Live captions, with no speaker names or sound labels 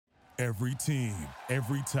Every team,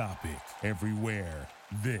 every topic, everywhere.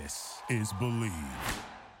 This is Believe.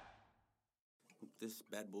 This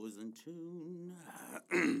bad boy's in tune.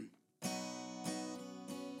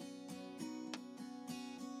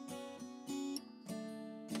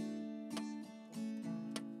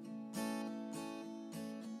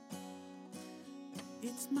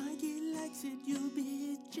 It's Mikey likes it, you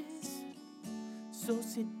bitches. So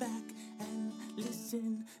sit back and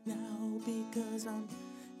listen now, because I'm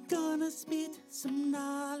gonna spit some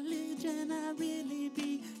knowledge and I really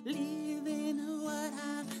believe in what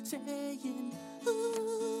I'm saying.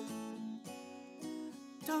 Ooh.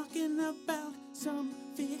 Talking about some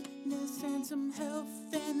fitness and some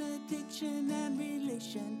health and addiction and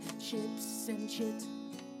relationships and shit.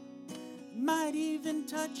 Might even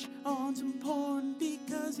touch on some porn,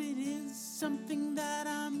 because it is something that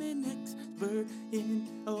I'm an expert in.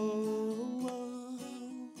 Oh.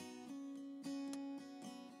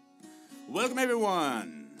 Welcome,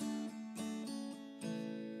 everyone.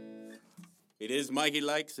 It is Mikey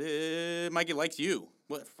Likes It. Mikey Likes You.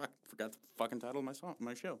 What? Fuck, forgot the fucking title of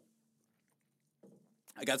my show.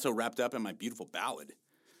 I got so wrapped up in my beautiful ballad,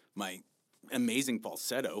 my amazing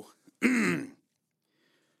falsetto. Hi,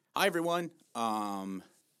 everyone.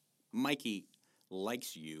 Mikey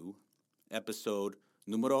Likes You, episode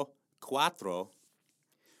numero 4.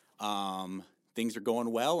 Things are going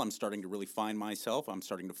well. I'm starting to really find myself. I'm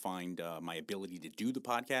starting to find my ability to do the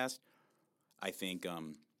podcast. I think,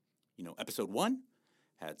 episode 1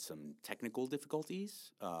 had some technical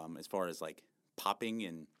difficulties as far as like popping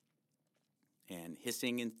and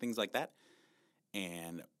hissing and things like that.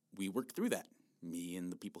 And we worked through that. Me and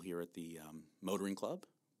the people here at the motoring club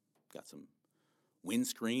got some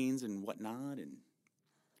windscreens and whatnot and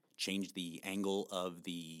changed the angle of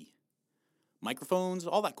the microphones,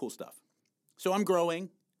 all that cool stuff. So I'm growing,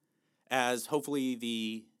 as hopefully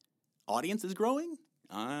the audience is growing.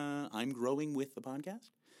 I'm growing with the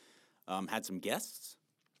podcast. Had some guests.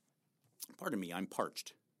 Pardon me, I'm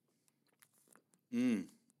parched.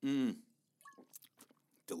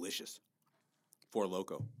 Delicious. Four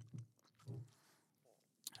Loko.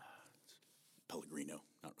 Pellegrino,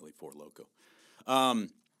 not really Four Loko.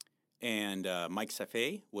 And Mike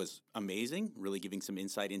Safei was amazing, really giving some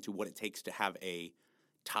insight into what it takes to have a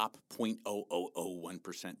top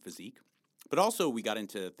 0.0001% physique. But also we got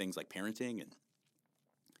into things like parenting and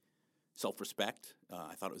self-respect.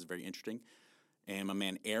 I thought it was very interesting. And my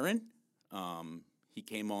man Aaron, he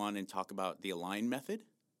came on and talked about the Align Method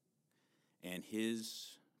and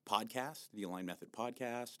his podcast, the Align Method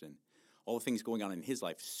podcast, and all the things going on in his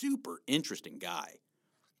life. Super interesting guy.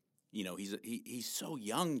 You know, he's so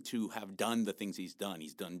young to have done the things he's done.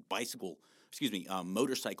 He's done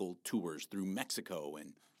motorcycle tours through Mexico,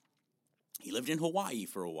 and he lived in Hawaii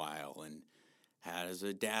for a while, and has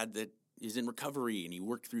a dad that is in recovery, and he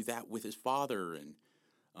worked through that with his father, and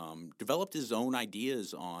developed his own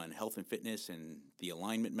ideas on health and fitness and the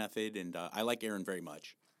alignment method, and I like Aaron very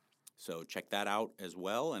much. So check that out as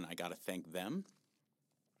well, and I got to thank them.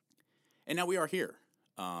 And now we are here.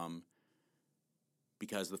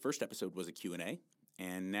 Because the first episode was a Q&A,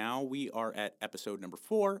 and now we are at episode number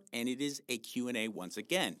 4, and it is a Q&A once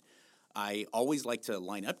again. I always like to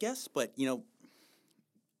line up guests, but,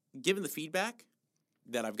 given the feedback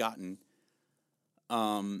that I've gotten,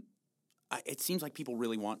 it seems like people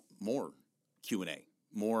really want more Q&A,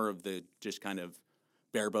 more of the just kind of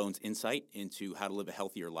bare bones insight into how to live a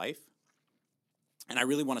healthier life. And I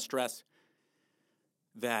really want to stress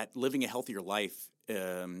that living a healthier life,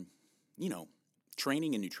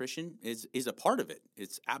 training and nutrition is a part of it.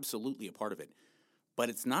 It's absolutely a part of it. But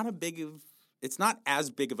it's not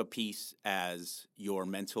as big of a piece as your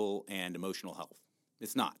mental and emotional health.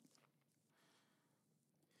 It's not.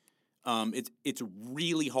 It's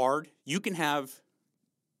really hard. You can have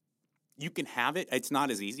it. It's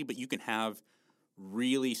not as easy, but you can have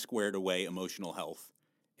really squared away emotional health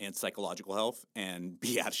and psychological health and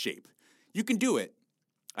be out of shape. You can do it.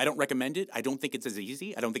 I don't recommend it. I don't think it's as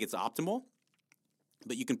easy. I don't think it's optimal.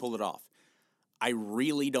 But you can pull it off. I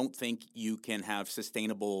really don't think you can have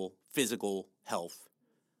sustainable physical health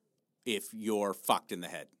if you're fucked in the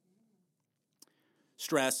head.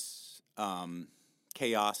 Stress,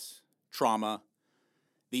 chaos, trauma,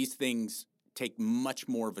 these things take much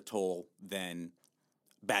more of a toll than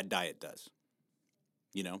bad diet does.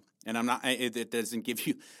 And it doesn't give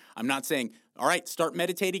you, I'm not saying, all right, start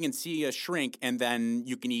meditating and see a shrink and then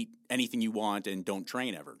you can eat anything you want and don't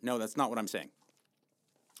train ever. No, that's not what I'm saying.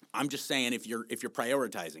 I'm just saying if you're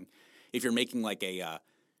prioritizing, if you're making like a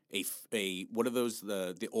what are those,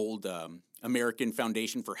 the old American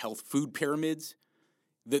Foundation for Health food pyramids,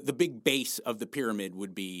 the big base of the pyramid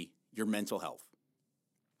would be your mental health.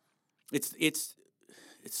 It's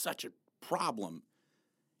such a problem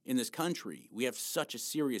in this country. We have such a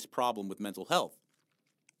serious problem with mental health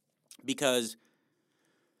because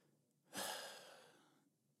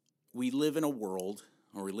we live in a world,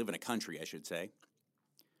 or we live in a country, I should say,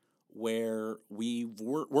 where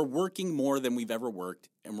we're working more than we've ever worked,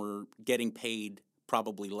 and we're getting paid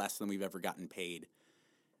probably less than we've ever gotten paid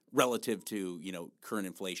relative to, current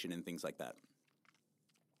inflation and things like that.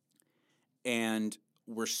 And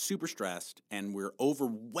we're super stressed, and we're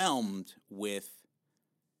overwhelmed with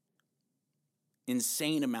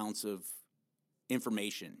insane amounts of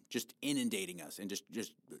information just inundating us and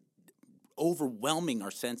just overwhelming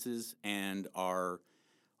our senses and our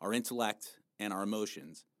intellect and our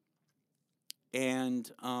emotions. And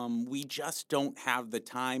we just don't have the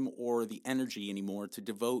time or the energy anymore to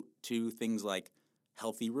devote to things like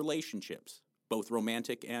healthy relationships, both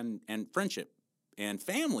romantic and friendship, and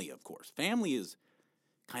family, of course. Family is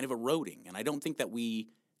kind of eroding, and I don't think that we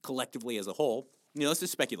collectively as a whole, this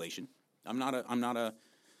is speculation. I'm not a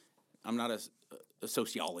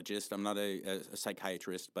sociologist. I'm not a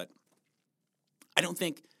psychiatrist, but I don't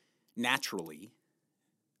think naturally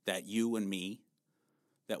that you and me,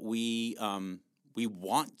 that we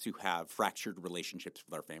want to have fractured relationships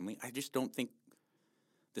with our family. I just don't think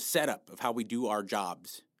the setup of how we do our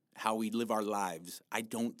jobs, how we live our lives, I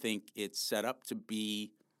don't think it's set up to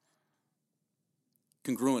be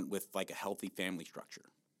congruent with like a healthy family structure.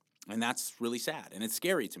 And that's really sad, and it's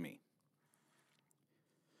scary to me.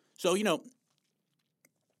 So,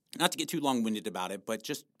 not to get too long-winded about it, but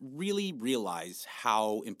just really realize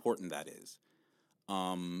how important that is,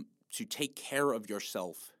 to take care of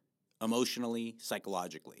yourself emotionally,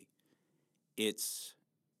 psychologically. It's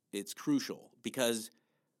crucial, because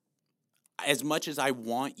as much as I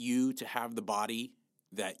want you to have the body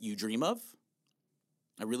that you dream of,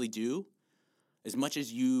 I really do, as much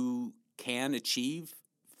as you can achieve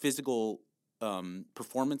physical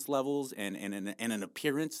performance levels and an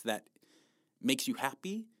appearance that makes you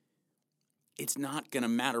happy, it's not going to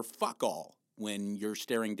matter fuck all when you're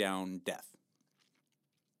staring down death.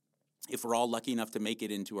 If we're all lucky enough to make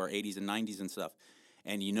it into our 80s and 90s and stuff,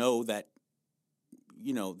 and that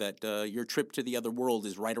your trip to the other world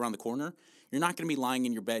is right around the corner, you're not going to be lying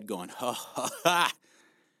in your bed going,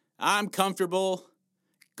 I'm comfortable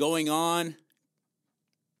going on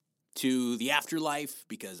to the afterlife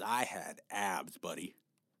because I had abs, buddy.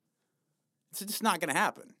 It's just not going to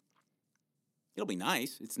happen. It'll be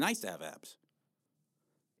nice. It's nice to have abs.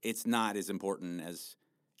 It's not as important as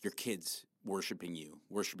your kids worshiping you,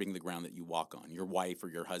 worshiping the ground that you walk on, your wife or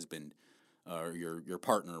your husband or your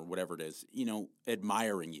partner or whatever it is,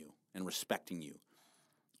 admiring you and respecting you.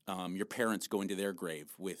 Your parents going to their grave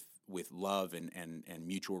with love and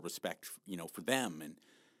mutual respect, for them. And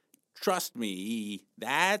trust me,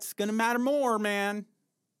 that's going to matter more, man.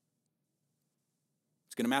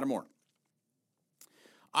 It's going to matter more.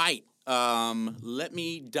 All right, let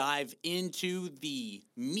me dive into the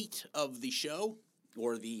meat of the show,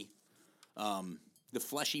 or the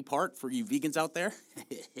fleshy part for you vegans out there.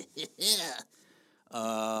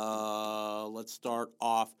 Let's start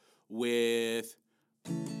off with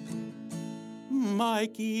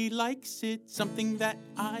Mikey Likes It, something that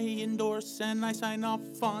I endorse and I sign off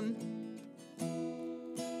on.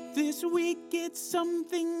 This week it's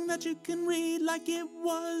something that you can read like it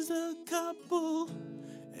was a couple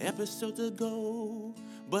episodes ago.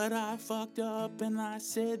 But I fucked up and I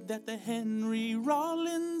said that the Henry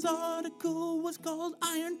Rollins article was called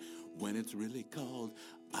Iron, when it's really called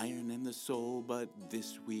Iron in the Soul. But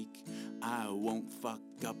this week I won't fuck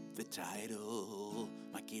up the title.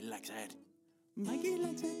 Mikey Likes It. Mikey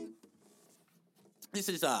Likes It. This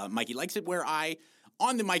is Mikey Likes It, where I,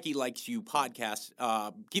 on the Mikey Likes You podcast,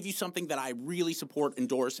 give you something that I really support,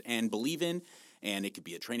 endorse, and believe in. And it could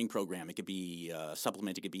be a training program, it could be a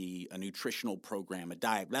supplement, it could be a nutritional program, a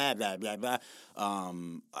diet, blah, blah, blah, blah.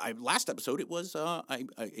 Last episode, it was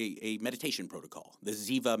a meditation protocol, the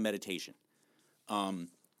Ziva meditation.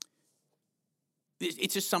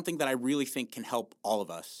 It's just something that I really think can help all of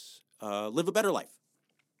us live a better life.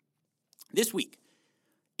 This week,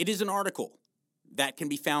 it is an article that can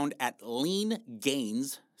be found at Lean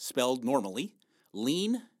Gains, spelled normally,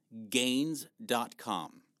 leangains.com.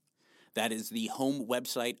 That is the home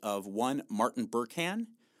website of one Martin Burkhan,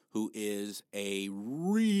 who is a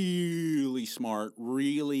really smart,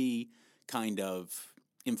 really kind of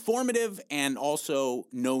informative, and also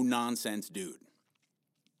no-nonsense dude.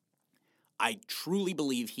 I truly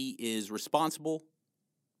believe he is responsible,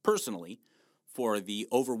 personally, for the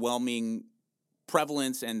overwhelming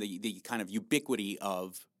prevalence and the kind of ubiquity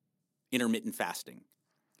of intermittent fasting.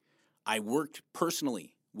 I worked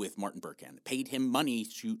personally with Martin Berkhan, paid him money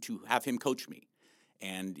to have him coach me,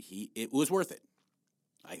 and it was worth it.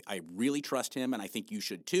 I really trust him, and I think you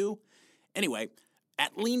should too. Anyway,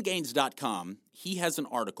 at leangains.com, he has an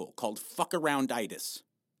article called Fuckarounditis.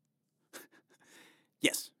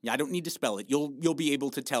 Yes, I don't need to spell it. You'll be able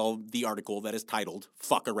to tell the article that is titled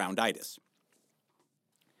Fuckarounditis.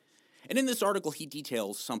 And in this article, he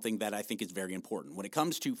details something that I think is very important when it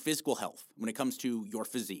comes to physical health, when it comes to your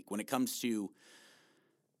physique, when it comes to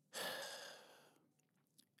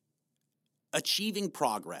achieving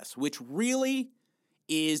progress, which really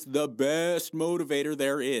is the best motivator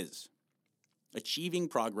there is. Achieving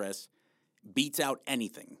progress beats out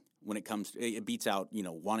anything when it comes to, it beats out,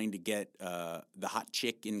 wanting to get the hot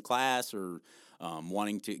chick in class or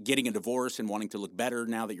getting a divorce and wanting to look better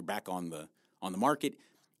now that you're back on the market.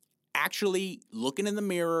 Actually looking in the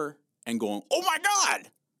mirror and going, oh my God,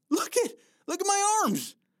 look at my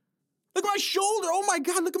arms. Look at my shoulder. Oh my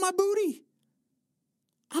God, look at my booty.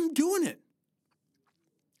 I'm doing it.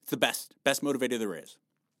 It's the best motivator there is.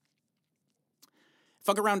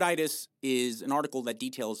 Fuckarounditis is an article that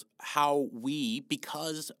details how we,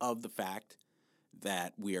 because of the fact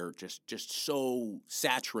that we are just so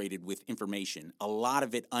saturated with information, a lot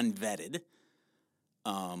of it unvetted.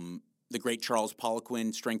 The great Charles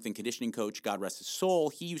Poliquin, strength and conditioning coach, God rest his soul,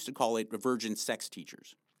 he used to call it virgin sex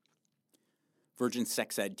teachers, virgin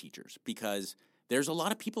sex ed teachers, because there's a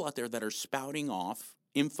lot of people out there that are spouting off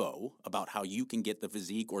info about how you can get the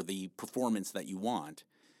physique or the performance that you want,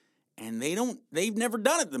 and they've never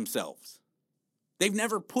done it themselves. They've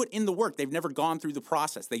never put in the work. They've never gone through the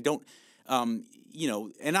process. They don't, and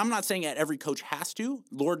I'm not saying that every coach has to.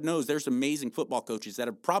 Lord knows there's amazing football coaches that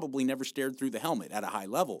have probably never stared through the helmet at a high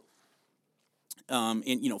level.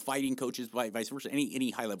 Fighting coaches, vice versa,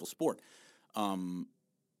 any high-level sport. But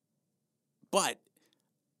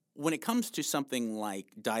when it comes to something like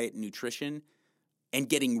diet and nutrition and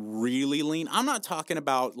getting really lean, I'm not talking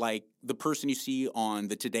about like the person you see on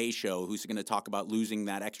the Today Show who's going to talk about losing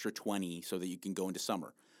that extra 20 so that you can go into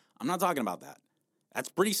summer. I'm not talking about that. That's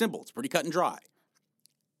pretty simple. It's pretty cut and dry.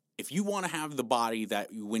 If you want to have the body that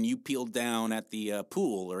when you peel down at the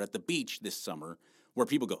pool or at the beach this summer, where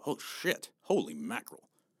people go, oh shit, holy mackerel,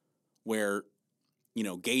 where,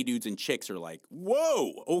 gay dudes and chicks are like,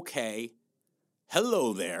 whoa, okay,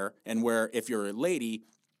 hello there, and where if you're a lady,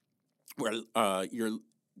 where your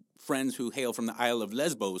friends who hail from the Isle of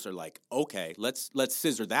Lesbos are like, okay, let's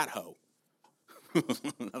scissor that hoe.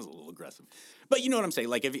 That was a little aggressive. But you know what I'm saying?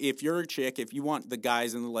 Like, if you're a chick, if you want the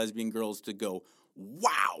guys and the lesbian girls to go,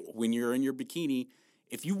 wow, when you're in your bikini,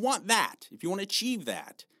 if you want that, if you want to achieve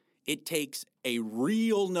that, it takes a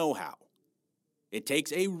real know-how. It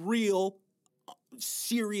takes a real,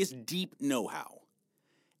 serious, deep know-how.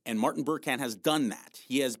 And Martin Berkhan has done that.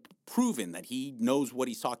 He has proven that he knows what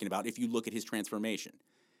he's talking about if you look at his transformation.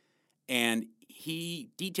 And he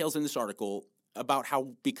details in this article about how,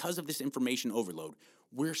 because of this information overload,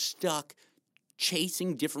 we're stuck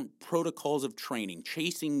chasing different protocols of training,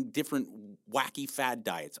 chasing different wacky fad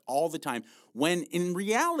diets all the time, when in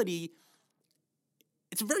reality,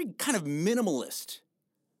 it's a very kind of minimalist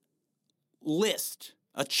list,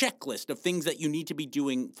 a checklist of things that you need to be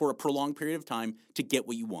doing for a prolonged period of time to get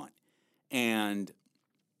what you want. And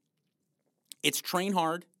it's train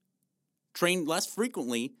hard, train less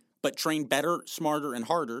frequently, but train better, smarter, and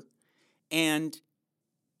harder. And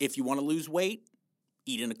if you want to lose weight,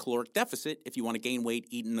 eat in a caloric deficit. If you want to gain weight,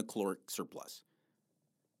 eat in a caloric surplus.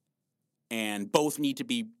 And both need to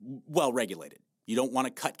be well regulated. You don't want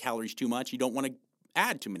to cut calories too much. You don't want to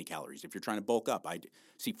add too many calories if you're trying to bulk up. I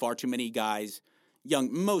see far too many guys,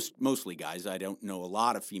 mostly guys. I don't know a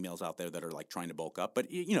lot of females out there that are like trying to bulk up, but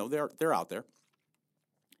they're out there.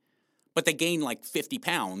 But they gain like 50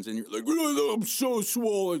 pounds, and you're like, oh, I'm so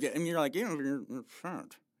swollen, and you're like, you're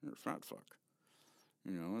fat. You're a fat fuck.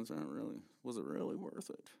 Was it really worth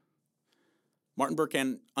it? Martin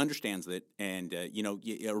Berkhan understands that, and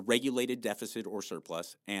a regulated deficit or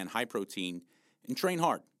surplus and high protein, and train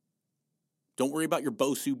hard. Don't worry about your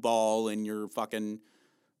Bosu ball and your fucking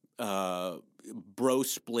bro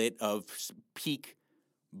split of peak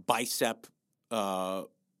bicep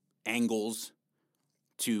angles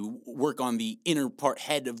to work on the inner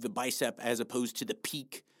head of the bicep as opposed to the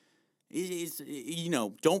peak.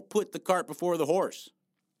 Don't put the cart before the horse.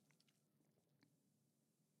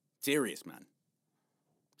 Serious, man.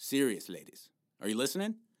 Serious, ladies. Are you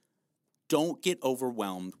listening? Don't get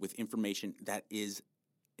overwhelmed with information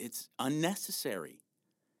it's unnecessary.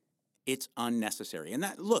 It's unnecessary. And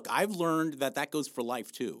I've learned that goes for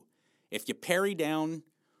life too. If you parry down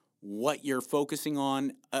what you're focusing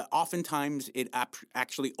on, oftentimes it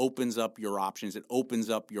actually opens up your options. It opens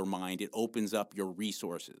up your mind. It opens up your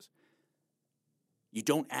resources. You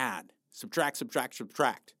don't add. Subtract, subtract,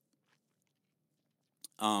 subtract.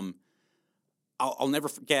 I'll never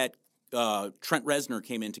forget, Trent Reznor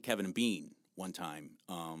came into Kevin and Bean one time,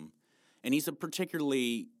 and he's a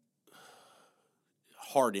particularly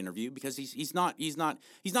hard interview because he's not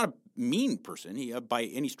a mean person by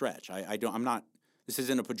any stretch. I'm not. This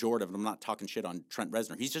isn't a pejorative, and I'm not talking shit on Trent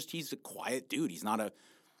Reznor. He's a quiet dude. He's not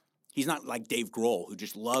like Dave Grohl, who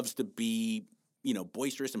just loves to be,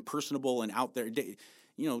 boisterous and personable and out there.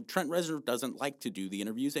 Trent Reznor doesn't like to do the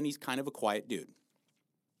interviews, and he's kind of a quiet dude.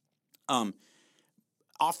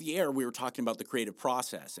 Off the air, we were talking about the creative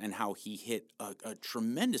process and how he hit a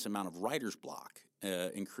tremendous amount of writer's block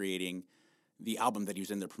in creating the album that he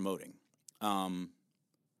was in there promoting.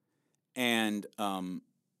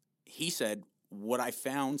 He said, what I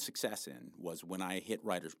found success in was when I hit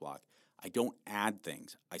writer's block, I don't add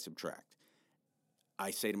things, I subtract.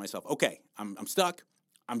 I say to myself, okay, I'm stuck.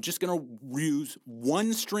 I'm just going to use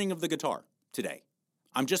one string of the guitar today.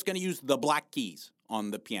 I'm just going to use the black keys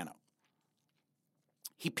on the piano.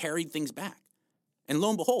 He parried things back. And lo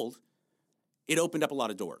and behold, it opened up a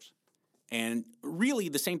lot of doors. And really,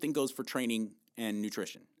 the same thing goes for training and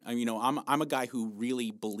nutrition. I'm a guy who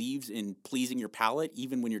really believes in pleasing your palate,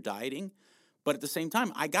 even when you're dieting. But at the same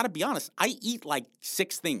time, I got to be honest, I eat like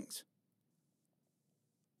 6 things.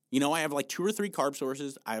 I have like 2 or 3 carb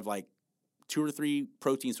sources. I have like 2 or 3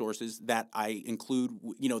 protein sources that I include,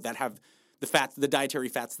 that have the dietary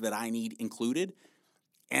fats that I need included.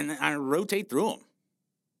 And I rotate through them.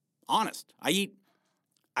 Honest. I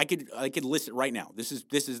could list it right now. This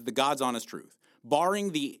is the God's honest truth.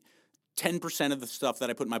 Barring the 10% of the stuff that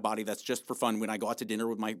I put in my body that's just for fun when I go out to dinner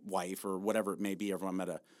with my wife or whatever it may be, or if I'm at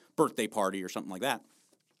a birthday party or something like that.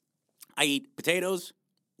 I eat potatoes,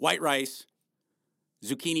 white rice,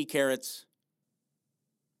 zucchini, carrots,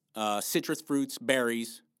 citrus fruits,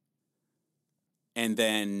 berries, and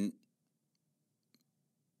then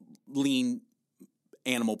lean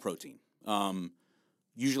animal protein.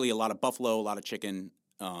 Usually a lot of buffalo, a lot of chicken,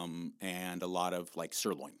 and a lot of like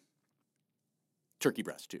sirloin. Turkey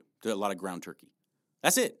breast too. A lot of ground turkey.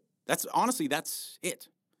 That's it. That's it.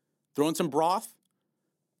 Throw in some broth.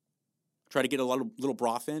 Try to get a little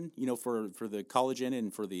broth in, for the collagen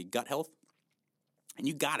and for the gut health. And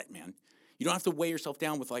you got it, man. You don't have to weigh yourself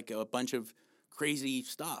down with like a bunch of crazy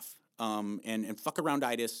stuff. And fuck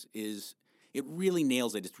arounditis it really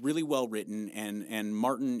nails it. It's really well written, and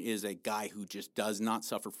Martin is a guy who just does not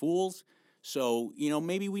suffer fools. So,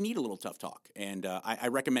 maybe we need a little tough talk, and I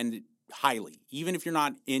recommend it highly. Even if you're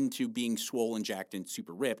not into being swole, jacked, and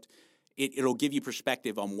super ripped, it'll give you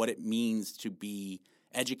perspective on what it means to be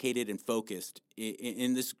educated and focused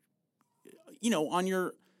in this, on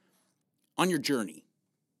your journey.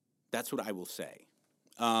 That's what I will say.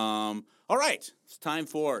 All right, it's time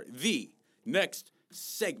for the next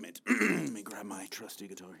segment. Let me grab my trusty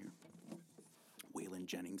guitar here. Waylon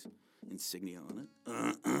Jennings insignia on it.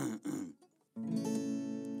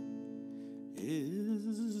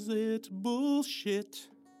 Is it bullshit?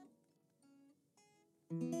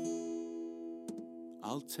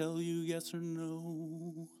 I'll tell you yes or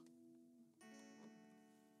no.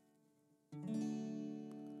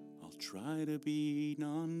 I'll try to be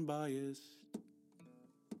non-biased.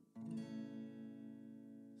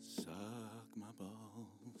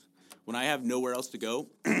 When I have nowhere else to go,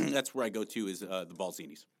 that's where I go to is the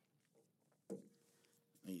Balzinis.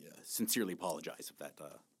 I sincerely apologize if that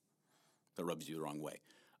rubs you the wrong way.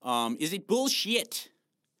 Is it bullshit?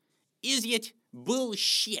 Is it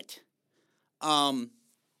bullshit?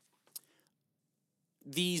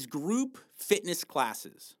 These group fitness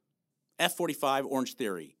classes, F45, Orange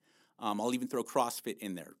Theory, I'll even throw CrossFit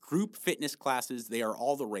in there. Group fitness classes, they are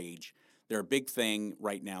all the rage. They're a big thing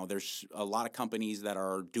right now. There's a lot of companies that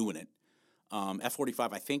are doing it. F45,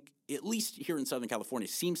 I think, at least here in Southern California,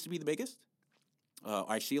 seems to be the biggest.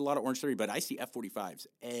 I see a lot of Orange Theory, but I see F45s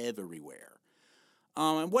everywhere.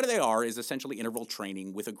 And what they are is essentially interval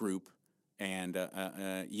training with a group. And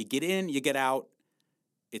you get in, you get out.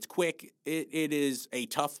 It's quick. It is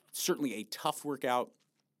certainly a tough workout.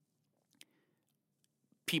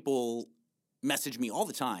 People message me all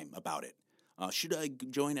the time about it. Should I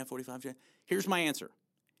join F45? Here's my answer.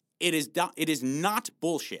 It is not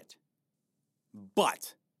bullshit,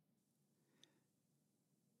 but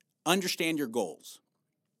understand your goals.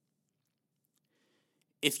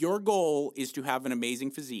 If your goal is to have an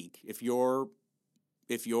amazing physique, if you're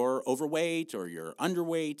overweight or you're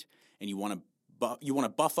underweight and you want to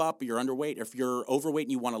buff up, you're underweight, or if you're overweight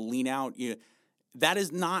and you want to lean out, that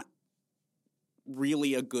is not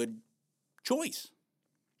really a good choice.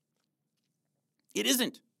 It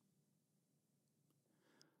isn't.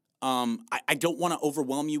 I don't want to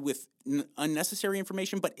overwhelm you with unnecessary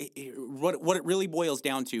information, but what it really boils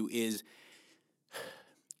down to is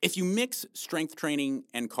if you mix strength training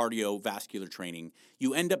and cardiovascular training,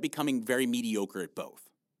 you end up becoming very mediocre at both.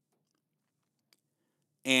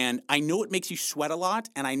 And I know it makes you sweat a lot,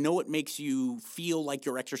 and I know it makes you feel like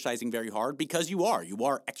you're exercising very hard, because you are. You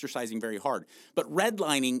are exercising very hard. But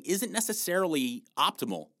redlining isn't necessarily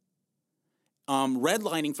optimal.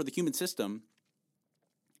 Redlining for the human system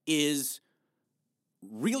is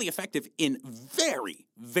really effective in very,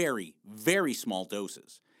 very, very small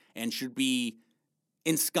doses and should be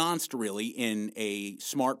ensconced really in a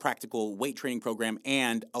smart, practical weight training program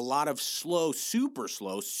and a lot of slow, super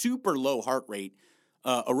low heart rate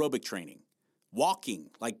aerobic training, walking,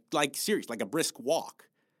 like serious, like a brisk walk.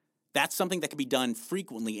 That's something that can be done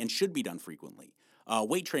frequently and should be done frequently.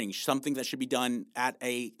 Weight training, something that should be done at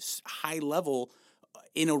a high level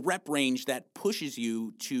in a rep range that pushes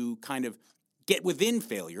you to kind of get within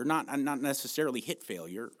failure, not necessarily hit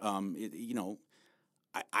failure.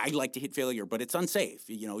 I like to hit failure, but it's unsafe.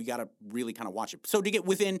 You got to really kind of watch it. So to get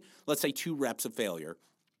within, let's say, 2 reps of failure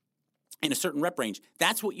in a certain rep range,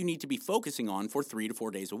 that's what you need to be focusing on for 3 to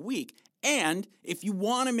 4 days a week. And if you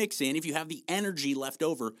want to mix in, if you have the energy left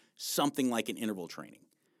over, something like an interval training.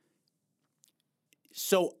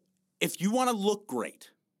 So if you want to look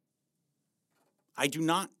great, I do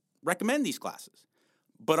not recommend these classes.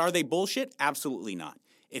 But are they bullshit? Absolutely not.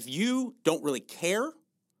 If you don't really care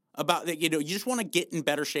about that, you just want to get in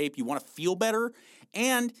better shape, you want to feel better,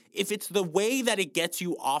 and if it's the way that it gets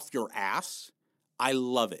you off your ass, I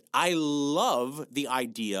love it. I love the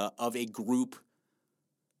idea of a group,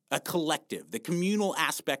 a collective. The communal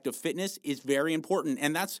aspect of fitness is very important,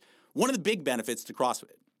 and that's one of the big benefits to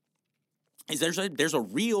CrossFit. Is there's a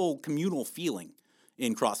real communal feeling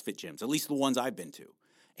in CrossFit gyms, at least the ones I've been to,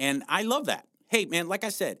 and I love that. Hey, man, like I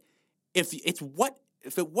said, if it's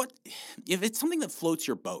something that floats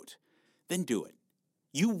your boat, then do it.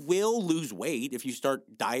 You will lose weight if you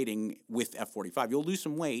start dieting with F45. You'll lose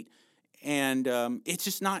some weight, and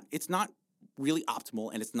it's not really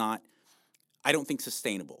optimal, and it's not, I don't think,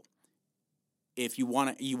 sustainable. If you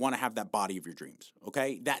want to have that body of your dreams,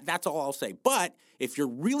 okay? That's all I'll say. But if you're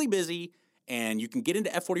really busy and you can get into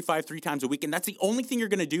F45 3 times a week, and that's the only thing you're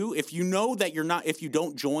going to do, if you know that if you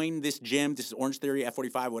don't join this gym, this is Orange Theory,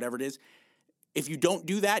 F45, whatever it is, if you don't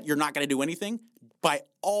do that, you're not going to do anything. By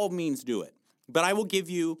all means, do it. But I will give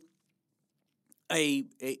you a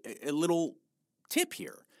little tip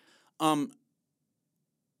here. I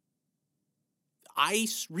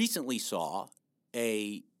recently saw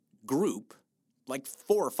a group, like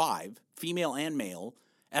 4 or 5, female and male,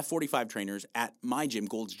 F45 trainers at my gym,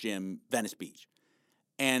 Gold's Gym, Venice Beach.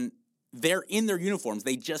 And they're in their uniforms.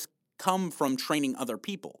 They just come from training other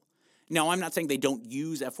people. Now, I'm not saying they don't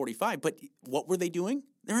use F45, but what were they doing?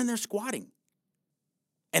 They're in there squatting.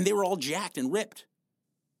 And they were all jacked and ripped.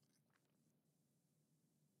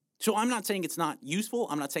 So I'm not saying it's not useful.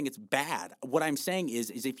 I'm not saying it's bad. What I'm saying is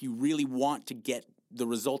if you really want to get the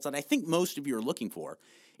results that I think most of you are looking for,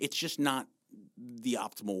 it's just not the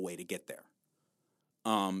optimal way to get there.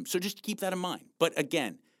 So just keep that in mind. But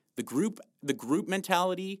again, the group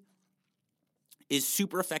mentality is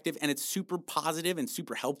super effective, and it's super positive and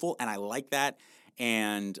super helpful, and I like that.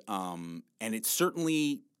 And it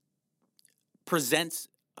certainly presents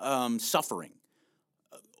suffering,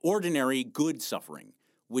 ordinary good suffering,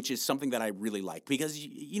 which is something that I really like, because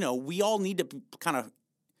we all need to kind of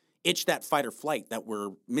itch that fight or flight that we're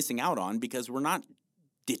missing out on, because we're not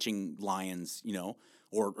ditching lions,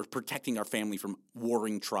 or protecting our family from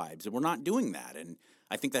warring tribes. And we're not doing that. And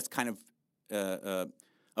I think that's kind of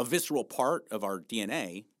a visceral part of our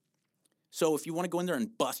DNA. So if you want to go in there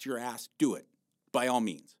and bust your ass, do it, by all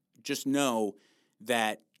means. Just know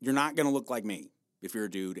that you're not going to look like me if you're a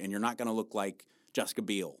dude, and you're not going to look like Jessica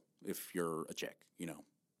Biel if you're a chick,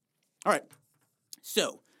 All right.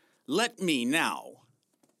 So let me now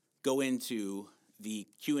go into the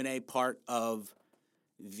Q&A part of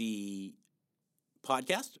the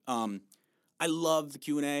podcast. I love the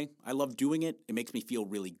Q&A. I love doing it. It makes me feel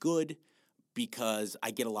really good because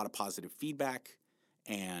I get a lot of positive feedback,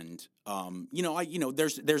 and I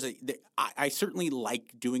certainly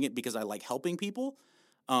like doing it because I like helping people,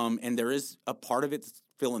 and there is a part of it that's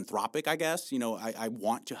philanthropic, I guess. I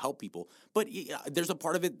want to help people, but there's a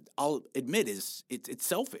part of it, I'll admit, is it's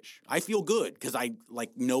selfish. I feel good because I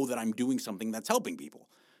know that I'm doing something that's helping people.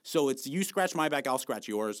 So it's you scratch my back, I'll scratch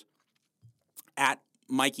yours. At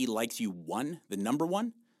Mikey Likes You 1, the number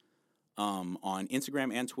 1. on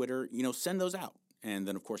Instagram and Twitter, send those out. And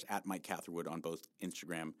then, of course, at Mike Catherwood on both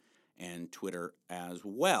Instagram and Twitter as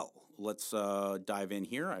well. Let's dive in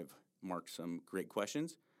here. I've marked some great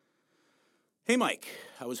questions. Hey, Mike,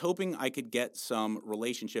 I was hoping I could get some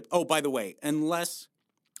relationship. Oh, by the way, unless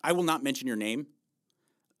I will not mention your name,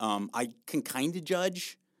 I can kind of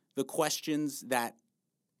judge the questions that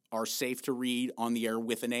are safe to read on the air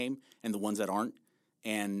with a name and the ones that aren't.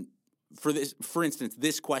 And for instance,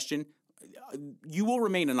 this question, you will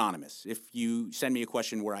remain anonymous if you send me a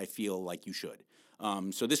question where I feel like you should.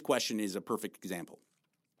 So this question is a perfect example.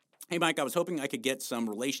 Hey, Mike, I was hoping I could get some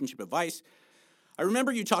relationship advice. I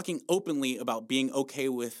remember you talking openly about being okay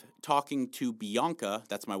with talking to Bianca,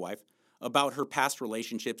 that's my wife, about her past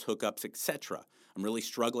relationships, hookups, etc. I'm really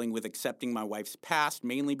struggling with accepting my wife's past,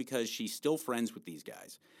 mainly because she's still friends with these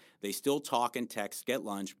guys. They still talk and text, get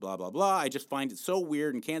lunch, blah, blah, blah. I just find it so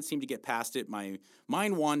weird and can't seem to get past it. My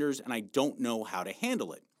mind wanders and I don't know how to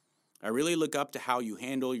handle it. I really look up to how you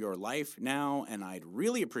handle your life now, and I'd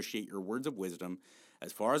really appreciate your words of wisdom.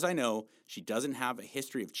 As far as I know, she doesn't have a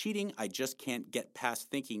history of cheating. I just can't get past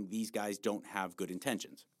thinking these guys don't have good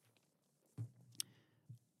intentions.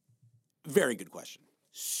 Very good question.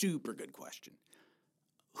 Super good question.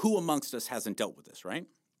 Who amongst us hasn't dealt with this, right?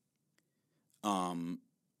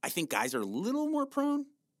 I think guys are a little more prone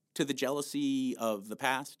to the jealousy of the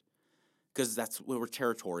past because we're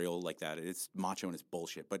territorial like that. It's macho and it's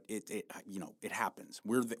bullshit, but it happens.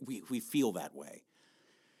 We feel that way.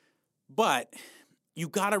 But you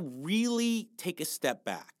got to really take a step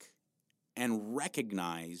back and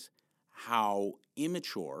recognize how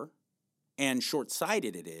immature and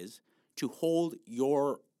short-sighted it is to hold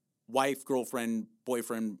your wife, girlfriend,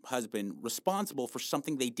 boyfriend, husband responsible for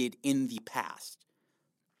something they did in the past.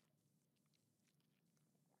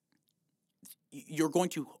 You're going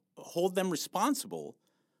to hold them responsible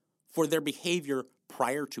for their behavior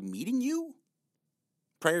prior to meeting you,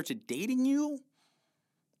 prior to dating you.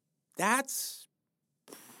 That's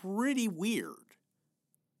pretty weird.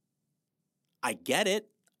 I get it.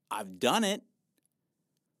 I've done it.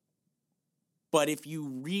 But if you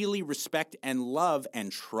really respect and love and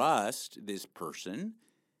trust this person,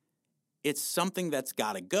 it's something that's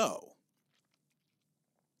got to go.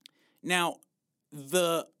 Now,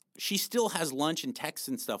 she still has lunch and texts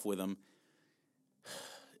and stuff with him.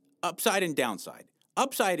 Upside and downside.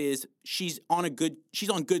 Upside is she's on good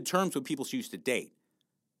terms with people she used to date.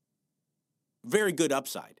 Very good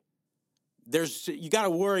upside. You got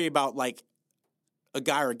to worry about like a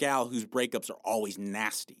guy or a gal whose breakups are always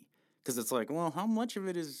nasty. Because it's like, well, how much of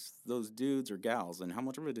it is those dudes or gals and how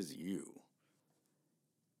much of it is you?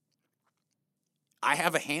 I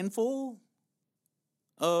have a handful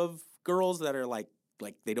of girls that are like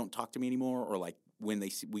they don't talk to me anymore, or like when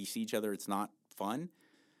we see each other, it's not fun.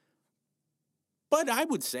 But I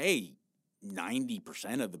would say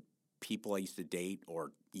 90% of the people I used to date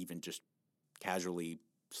or even just casually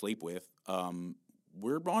sleep with,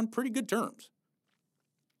 we're on pretty good terms.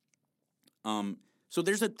 So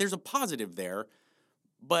there's a positive there,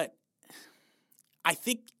 but I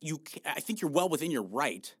think you're well within your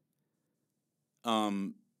right.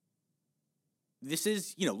 This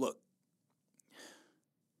is, look,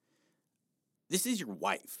 this is your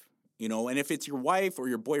wife, and if it's your wife or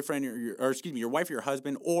your boyfriend or your wife or your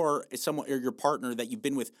husband or someone or your partner that you've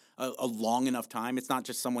been with a long enough time, it's not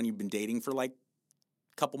just someone you've been dating for like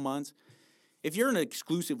a couple months. If you're in an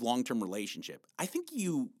exclusive long-term relationship, I think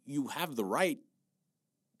you have the right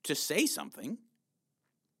to say something.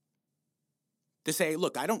 To say,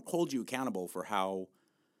 look, I don't hold you accountable for how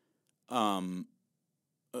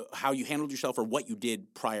you handled yourself or what you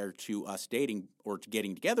did prior to us dating or to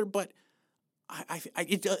getting together, but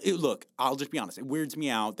look, I'll just be honest. It weirds me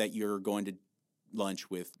out that you're going to lunch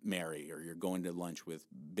with Mary or you're going to lunch with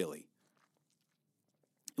Billy.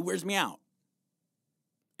 It wears me out.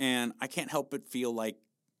 And I can't help but feel like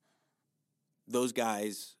those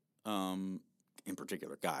guys, in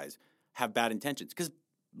particular guys, have bad intentions. Because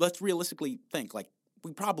let's realistically think, like,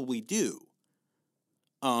 we probably do.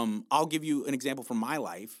 I'll give you an example from my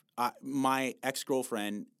life. My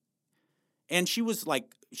ex-girlfriend, and she was like,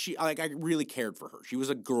 I really cared for her. She was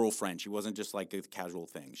a girlfriend. She wasn't just like a casual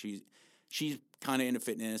thing. She's kind of into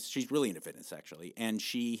fitness. She's really into fitness, actually. And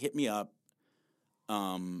she hit me up.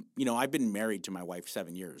 I've been married to my wife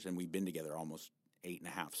 7 years, and we've been together almost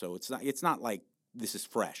 8.5. So it's not like this is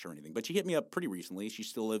fresh or anything. But she hit me up pretty recently. She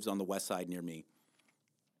still lives on the west side near me.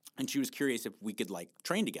 And she was curious if we could, like,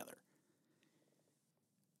 train together.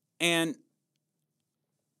 And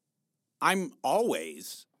I'll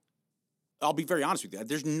be very honest with you,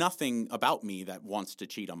 there's nothing about me that wants to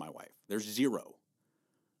cheat on my wife. There's zero.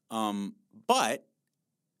 But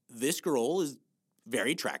this girl is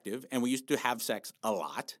very attractive, and we used to have sex a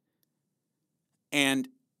lot. And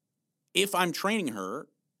if I'm training her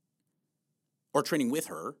or training with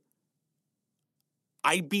her,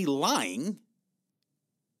 I'd be lying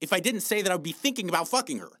if I didn't say that I would be thinking about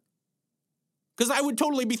fucking her. Because I would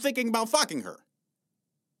totally be thinking about fucking her.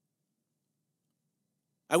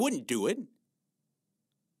 I wouldn't do it.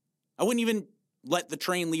 I wouldn't even let the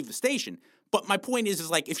train leave the station. But my point is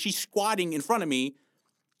like, if she's squatting in front of me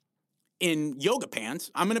in yoga pants,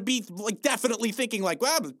 I'm going to be like definitely thinking like,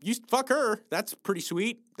 well, you fuck her. That's pretty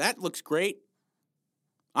sweet. That looks great.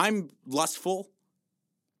 I'm lustful.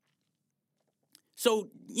 So,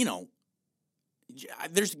 you know,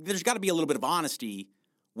 there's got to be a little bit of honesty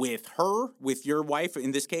with her, with your wife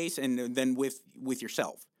in this case, and then with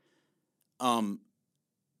yourself.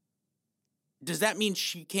 Does that mean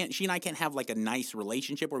she and I can't have like a nice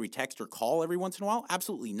relationship where we text or call every once in a while?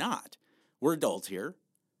 Absolutely not. We're adults here.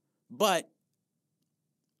 But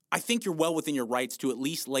I think you're well within your rights to at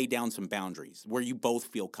least lay down some boundaries where you both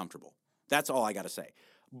feel comfortable. That's all I got to say.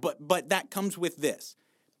 But that comes with this.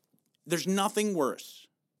 There's nothing worse.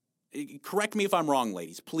 Correct me if I'm wrong,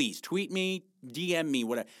 ladies. Please tweet me, DM me,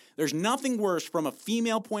 whatever. There's nothing worse from a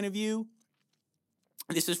female point of view.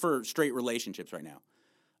 This is for straight relationships right now.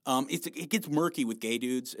 It gets murky with gay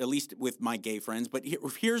dudes, at least with my gay friends. But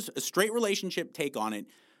here's a straight relationship take on it,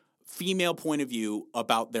 female point of view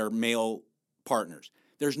about their male partners.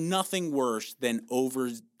 There's nothing worse than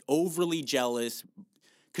overly jealous,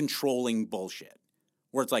 controlling bullshit.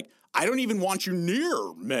 Where it's like, I don't even want you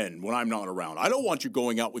near men when I'm not around. I don't want you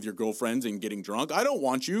going out with your girlfriends and getting drunk. I don't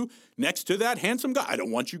want you next to that handsome guy. I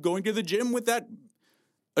don't want you going to the gym with that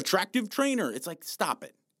attractive trainer. It's like, stop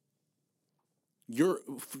it.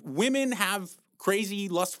 Women have crazy,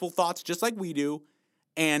 lustful thoughts just like we do.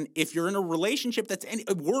 And if you're in a relationship that's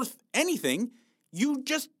worth anything, you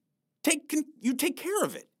just take care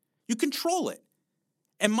of it. You control it.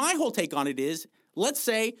 And my whole take on it is, let's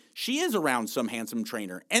say she is around some handsome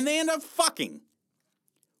trainer and they end up fucking.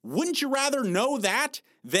 Wouldn't you rather know that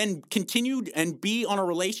than continue and be on a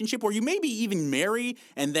relationship where you maybe even marry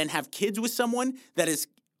and then have kids with someone that is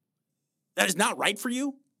not right for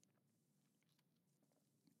you?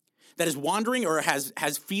 That is wandering or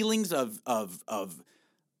has feelings of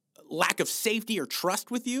lack of safety or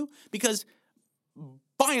trust with you? Because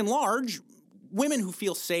by and large, women who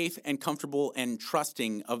feel safe and comfortable and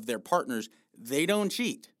trusting of their partners, they don't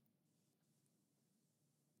cheat.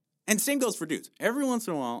 And same goes for dudes. Every once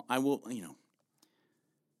in a while, I will,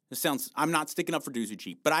 I'm not sticking up for dudes who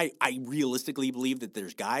cheat, but I realistically believe that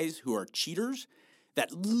there's guys who are cheaters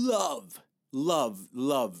that love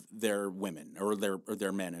their women or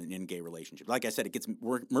their men in gay relationships. Like I said, it gets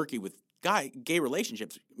murky with gay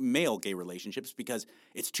relationships, male gay relationships, because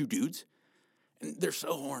it's two dudes. And they're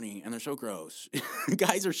so horny and they're so gross.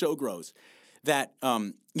 Guys are so gross that,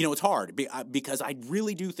 it's hard because I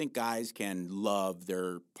really do think guys can love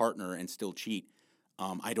their partner and still cheat.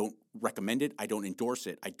 I don't recommend it. I don't endorse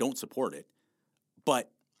it. I don't support it.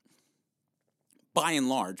 But by and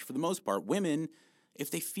large, for the most part, women, if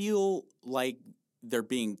they feel like they're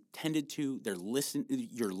being tended to,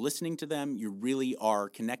 you're listening to them, you really are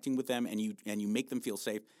connecting with them, and you make them feel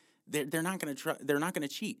safe, they're not going to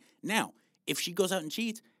cheat. Now, if she goes out and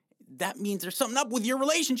cheats, that means there's something up with your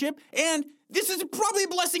relationship, and this is probably a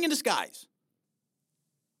blessing in disguise.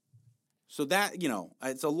 So that,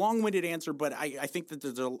 it's a long-winded answer, but I think that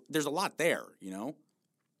there's a lot there,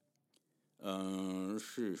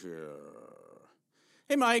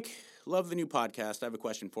 Hey, Mike, love the new podcast. I have a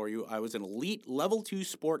question for you. I was an elite level 2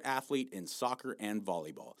 sport athlete in soccer and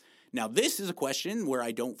volleyball. Now, this is a question where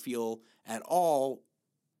I don't feel at all,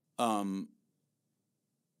 I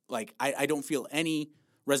don't feel any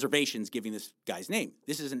reservations giving this guy's name.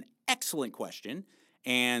 This is an excellent question,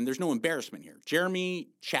 and there's no embarrassment here. Jeremy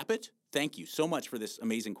Chaput, thank you so much for this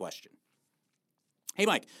amazing question. Hey,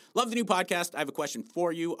 Mike, love the new podcast. I have a question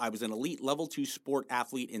for you. I was an elite level 2 sport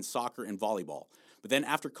athlete in soccer and volleyball. But then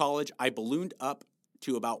after college, I ballooned up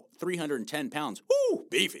to about 310 pounds. Woo,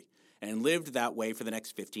 beefy. And lived that way for the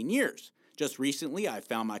next 15 years. Just recently, I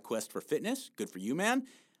found my quest for fitness. Good for you, man.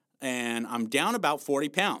 And I'm down about 40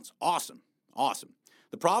 pounds. Awesome.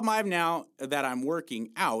 The problem I have now that I'm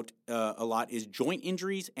working out a lot is joint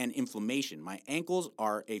injuries and inflammation. My ankles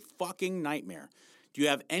are a fucking nightmare. Do you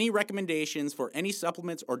have any recommendations for any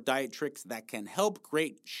supplements or diet tricks that can help?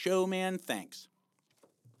 Great show, man. Thanks.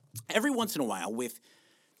 Every once in a while, with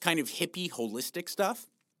kind of hippie, holistic stuff,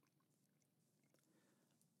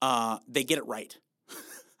 they get it right.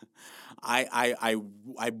 I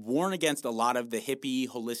warn against a lot of the hippie,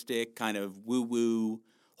 holistic, kind of woo-woo,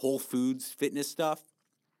 whole foods fitness stuff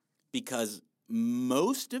because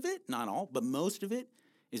most of it, not all, but most of it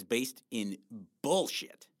is based in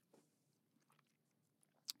bullshit.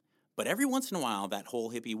 But every once in a while, that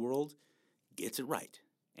whole hippie world gets it right.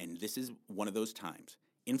 And this is one of those times.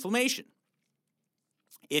 Inflammation.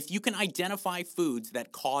 If you can identify foods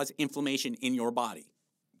that cause inflammation in your body,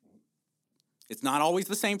 it's not always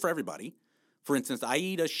the same for everybody. For instance, I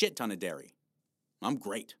eat a shit ton of dairy. I'm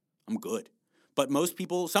great. I'm good. But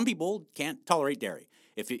some people can't tolerate dairy.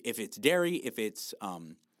 If it's dairy, if it's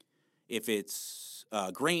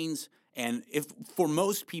grains, and if for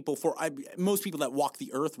most people that walk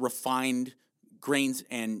the earth, refined grains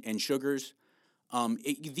and sugars,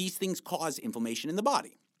 these things cause inflammation in the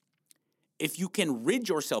body. If you can rid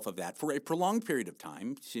yourself of that for a prolonged period of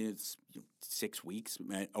time, 6 weeks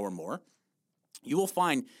or more, you will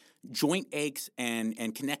find joint aches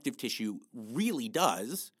and connective tissue really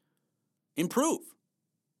does improve.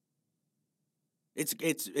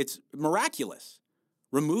 It's miraculous.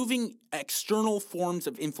 Removing external forms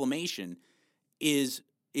of inflammation is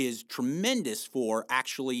tremendous for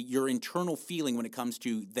actually your internal feeling when it comes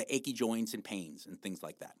to the achy joints and pains and things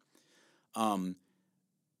like that.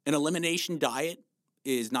 An elimination diet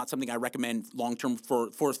is not something I recommend long-term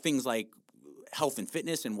for things like health and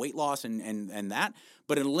fitness and weight loss and that.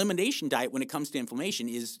 But an elimination diet when it comes to inflammation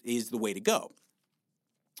is the way to go.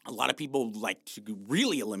 A lot of people like to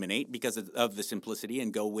really eliminate because of the simplicity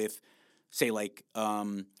and go with, say, like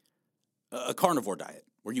a carnivore diet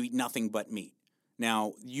where you eat nothing but meat.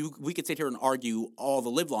 Now, we could sit here and argue all the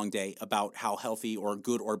livelong day about how healthy or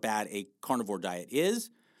good or bad a carnivore diet is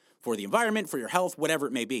for the environment, for your health, whatever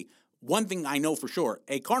it may be. One thing I know for sure,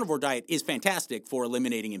 a carnivore diet is fantastic for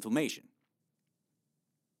eliminating inflammation.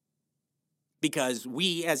 Because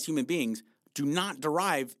we, as human beings, do not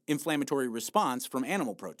derive inflammatory response from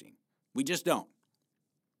animal protein. We just don't.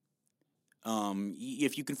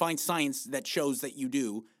 If you can find science that shows that you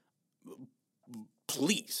do,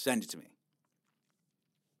 please send it to me.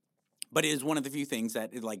 But it is one of the few things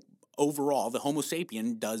that, like, overall, the Homo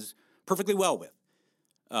sapien does perfectly well with,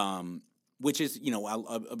 which is,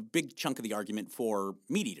 a big chunk of the argument for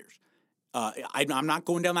meat eaters. I'm not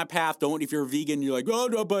going down that path. If you're a vegan, you're like, oh,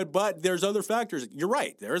 no, but there's other factors. You're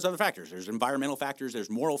right. There's other factors. There's environmental factors. There's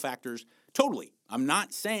moral factors. Totally. I'm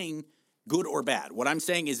not saying good or bad. What I'm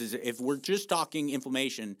saying is if we're just talking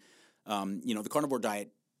inflammation, the carnivore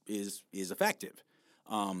diet is effective.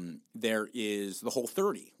 There is the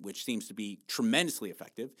Whole30, which seems to be tremendously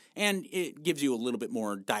effective, and it gives you a little bit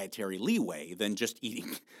more dietary leeway than just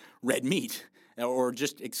eating red meat or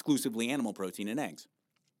just exclusively animal protein and eggs.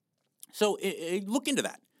 So look into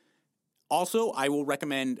that. Also, I will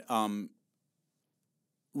recommend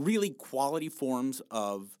really quality forms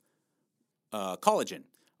of collagen.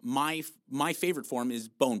 My favorite form is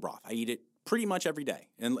bone broth. I eat it pretty much every day,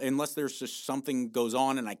 unless there's just something goes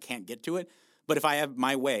on and I can't get to it. But if I have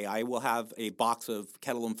my way, I will have a box of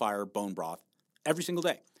Kettle and Fire bone broth every single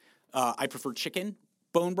day. I prefer chicken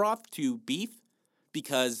bone broth to beef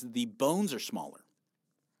because the bones are smaller.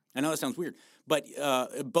 I know that sounds weird, but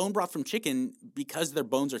bone broth from chicken, because their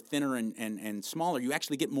bones are thinner and smaller, you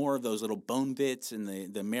actually get more of those little bone bits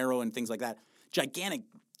and the marrow and things like that. Gigantic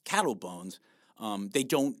cattle bones, they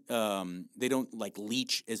don't like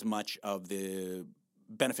leach as much of the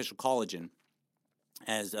beneficial collagen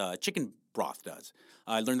as chicken broth does.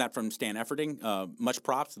 I learned that from Stan Efferding. Much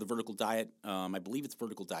props to the Vertical Diet. I believe it's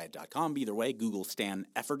verticaldiet.com. Either way, Google Stan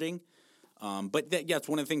Efferding. But it's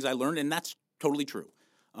one of the things I learned, and that's totally true.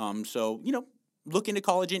 So, look into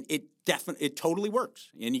collagen. It totally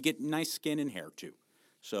works, and you get nice skin and hair too.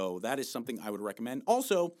 So that is something I would recommend.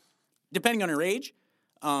 Also, depending on your age,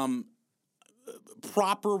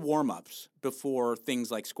 proper warm-ups before things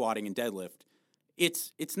like squatting and deadlift.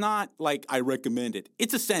 It's not like I recommend it.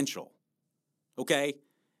 It's essential. Okay?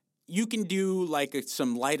 You can do like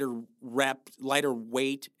some lighter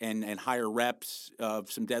weight and higher reps of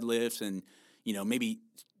some deadlifts and, maybe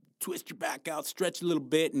twist your back out, stretch a little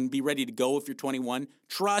bit, and be ready to go if you're 21.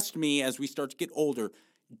 Trust me, as we start to get older,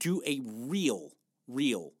 do a real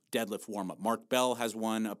deadlift warm-up. Mark Bell has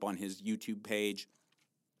one up on his YouTube page.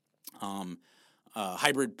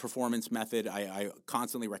 Hybrid Performance Method, I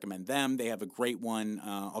constantly recommend them. They have a great one.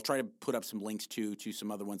 I'll try to put up some links to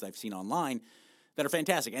some other ones I've seen online that are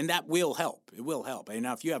fantastic, and that will help. It will help. And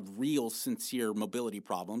now, if you have real, sincere mobility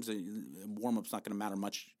problems, warm-up's not going to matter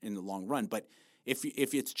much in the long run, but if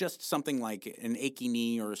it's just something like an achy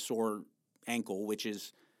knee or a sore ankle, which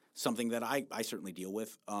is something that I certainly deal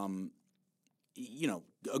with, a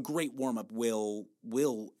great warm-up will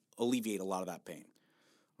alleviate a lot of that pain.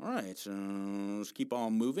 All right, so let's keep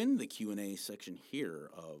on moving. The Q&A section here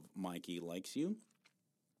of Mikey Likes You.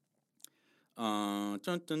 Dun,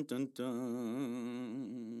 dun, dun, dun.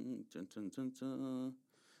 Dun, dun, dun, dun.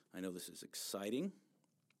 I know this is exciting.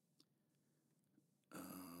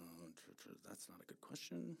 That's not a good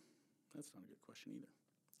question. That's not a good question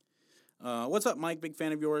either. What's up, Mike? Big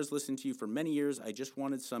fan of yours. Listened to you for many years. I just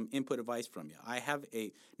wanted some input advice from you.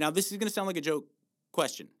 Now this is going to sound like a joke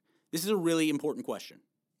question. This is a really important question.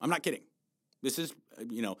 I'm not kidding. This is,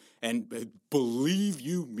 and believe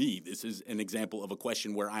you me, this is an example of a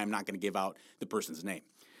question where I am not going to give out the person's name.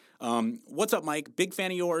 What's up, Mike? Big fan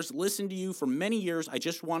of yours. Listened to you for many years. I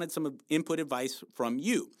just wanted some input advice from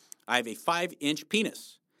you. I have a 5-inch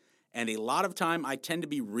penis, and a lot of time I tend to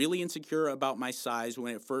be really insecure about my size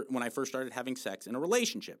when I first started having sex in a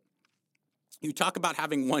relationship. You talk about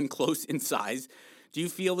having one close in size. Do you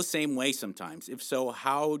feel the same way sometimes? If so,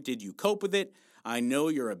 how did you cope with it? I know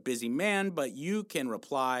you're a busy man, but you can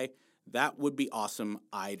reply. That would be awesome.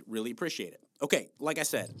 I'd really appreciate it. Okay, like I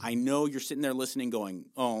said, I know you're sitting there listening going,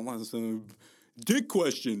 oh, that's a dick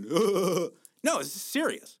question. No, it's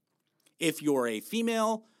serious. If you're a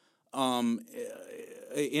female in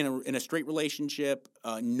a straight relationship,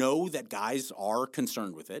 know that guys are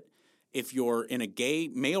concerned with it. If you're in a gay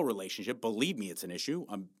male relationship, believe me, it's an issue.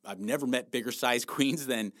 I've never met bigger size queens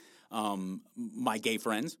than my gay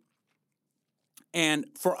friends. And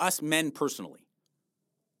for us men personally,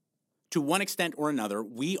 to one extent or another,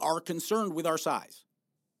 we are concerned with our size.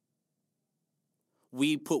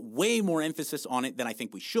 We put way more emphasis on it than I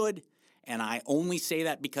think we should, and I only say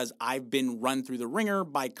that because I've been run through the ringer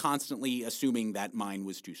by constantly assuming that mine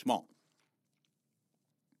was too small.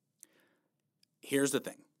 Here's the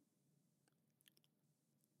thing.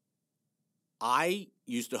 I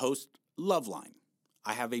used to host Loveline.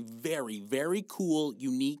 I have a very, very cool,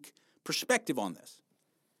 unique perspective on this.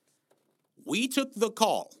 We took the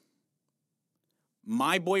call.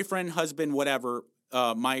 My boyfriend, husband, whatever,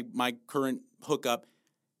 my current hookup,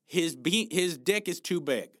 his dick is too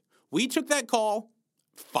big. We took that call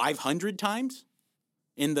 500 times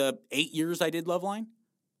in the 8 years I did Loveline.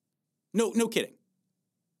 No kidding.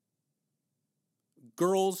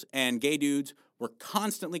 Girls and gay dudes were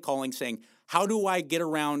constantly calling saying, how do I get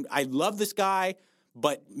around? I love this guy,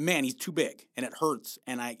 but man, he's too big and it hurts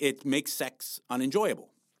and it makes sex unenjoyable.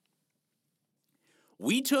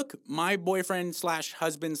 We took my boyfriend /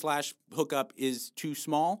 husband / hookup is too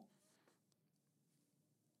small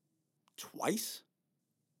twice,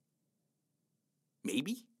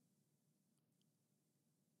 maybe.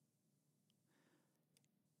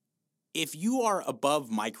 If you are above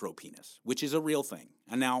micropenis, which is a real thing,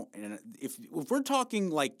 and now if we're talking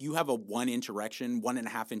like you have a 1-inch erection,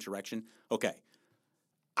 1.5-inch erection, okay,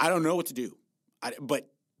 I don't know what to do, but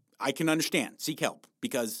I can understand. Seek help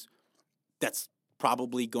because that's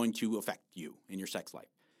probably going to affect you in your sex life.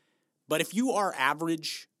 But if you are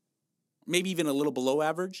average, maybe even a little below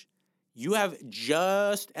average, you have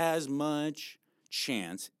just as much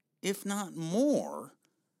chance, if not more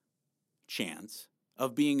chance,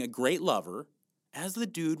 of being a great lover as the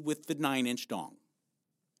dude with the 9-inch dong.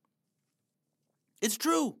 It's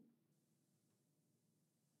true.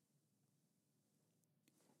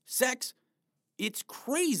 Sex, it's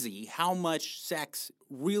crazy how much sex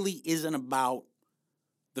really isn't about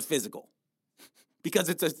the physical. Because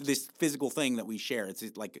it's this physical thing that we share. It's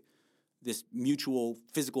like this mutual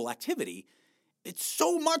physical activity. It's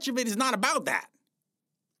so much of it is not about that.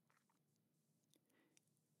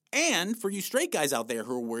 And for you straight guys out there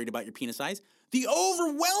who are worried about your penis size, the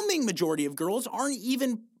overwhelming majority of girls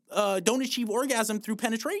don't achieve orgasm through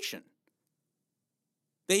penetration.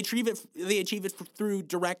 They achieve it through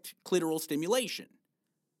direct clitoral stimulation.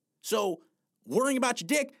 So worrying about your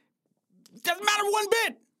dick doesn't matter one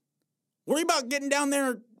bit. Worry about getting down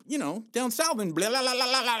there, down south and blah, blah, blah, blah,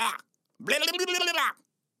 blah, blah, blah, blah, blah, blah, blah.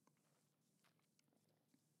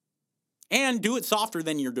 And do it softer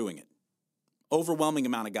than you're doing it. Overwhelming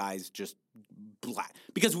amount of guys just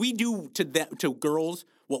because we do to girls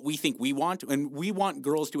what we think we want, and we want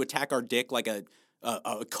girls to attack our dick like a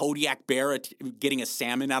Kodiak bear getting a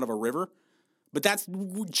salmon out of a river. But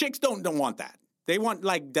chicks don't want that. They want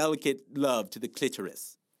like delicate love to the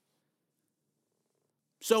clitoris.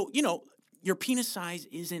 So, your penis size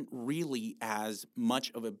isn't really as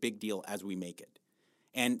much of a big deal as we make it.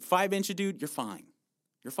 And 5-inch dude, you're fine.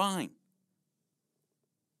 You're fine.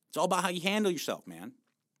 It's all about how you handle yourself, man.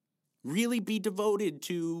 Really be devoted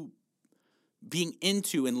to being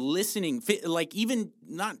into and listening, like even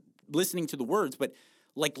not listening to the words, but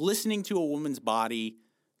like listening to a woman's body,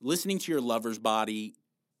 listening to your lover's body,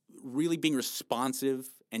 really being responsive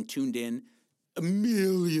and tuned in. a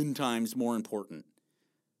million times more important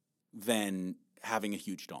than having a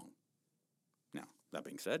huge dong. Now, that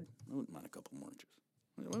being said, I wouldn't mind a couple more inches.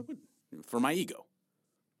 For my ego.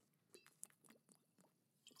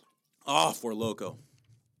 Oh, for Loco.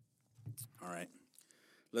 All right.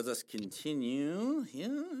 Let us continue.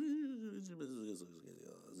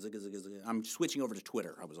 I'm switching over to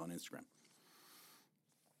Twitter. I was on Instagram.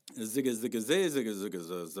 Zigga, zigga, zay, zigga, zigga,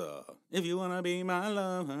 zah, zah. If you want to be my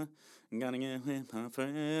lover, gotta get with my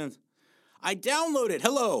friends. I downloaded,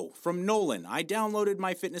 hello, from Nolan. I downloaded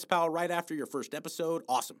MyFitnessPal right after your first episode.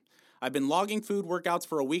 Awesome. I've been logging food workouts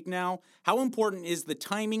for a week now. How important is the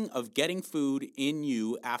timing of getting food in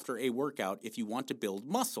you after a workout if you want to build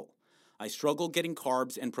muscle? I struggle getting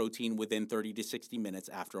carbs and protein within 30 to 60 minutes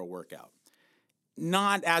after a workout.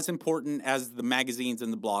 Not as important as the magazines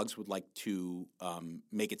and the blogs would like to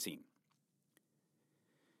make it seem.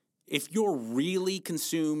 If you're really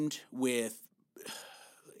consumed with,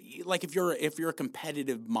 like if you're a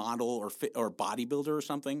competitive model or bodybuilder or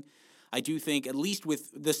something, I do think, at least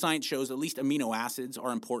with the science shows, at least amino acids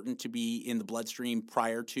are important to be in the bloodstream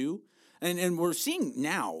prior to. And we're seeing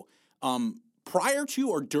now, prior to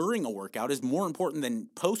or during a workout is more important than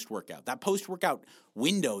post-workout. That post-workout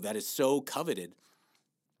window that is so coveted,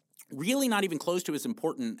 really not even close to as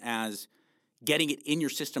important as getting it in your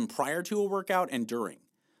system prior to a workout and during.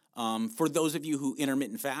 For those of you who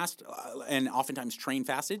intermittent fast and oftentimes train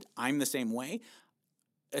fasted, I'm the same way.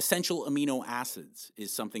 Essential amino acids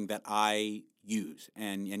is something that I use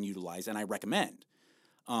and utilize, and I recommend.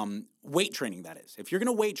 Weight training, that is. If you're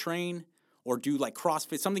going to weight train or do like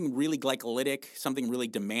CrossFit, something really glycolytic, something really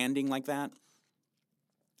demanding like that,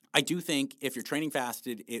 I do think if you're training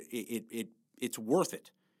fasted, it's worth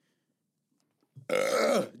it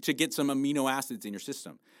to get some amino acids in your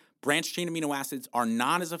system. Branched chain amino acids are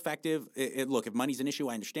not as effective. Look, if money's an issue,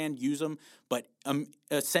 I understand, use them. But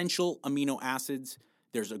essential amino acids,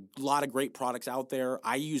 there's a lot of great products out there.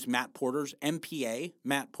 I use Matt Porter's MPA,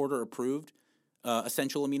 Matt Porter approved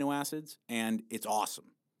essential amino acids, and it's awesome.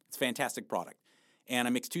 It's a fantastic product. And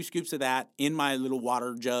I mix 2 scoops of that in my little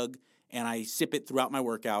water jug, and I sip it throughout my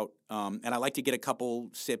workout. And I like to get a couple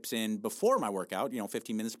sips in before my workout,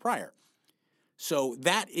 15 minutes prior. So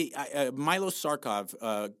that, Milo Sarkov,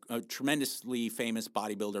 a tremendously famous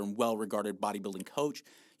bodybuilder and well-regarded bodybuilding coach,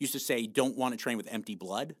 used to say, don't want to train with empty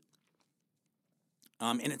blood.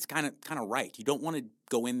 And it's kind of right. You don't want to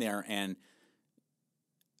go in there and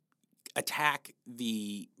attack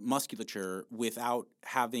the musculature without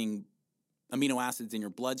having amino acids in your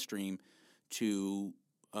bloodstream to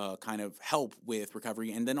kind of help with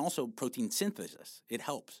recovery. And then also protein synthesis. It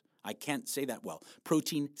helps. I can't say that well.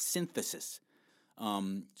 Protein synthesis.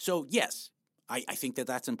 So yes, I think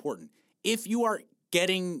that's important. If you are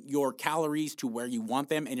getting your calories to where you want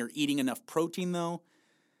them and you're eating enough protein though,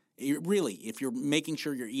 if you're making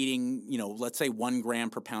sure you're eating, let's say 1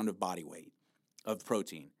 gram per pound of body weight of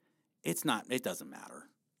protein, it doesn't matter.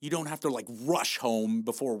 You don't have to like rush home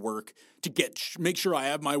before work to make sure I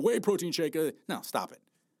have my whey protein shake. No, stop it.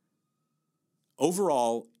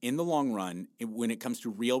 Overall, in the long run, when it comes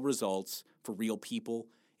to real results for real people,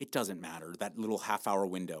 it doesn't matter, that little half-hour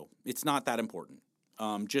window. It's not that important.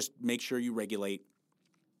 Just make sure you regulate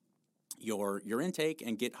your intake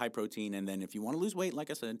and get high protein. And then if you want to lose weight, like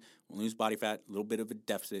I said, lose body fat, a little bit of a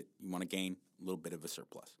deficit. You want to gain a little bit of a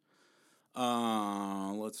surplus.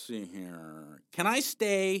 Let's see here. Can I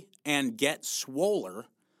stay and get swoller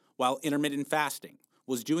while intermittent fasting?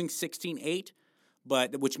 Was doing 16-8,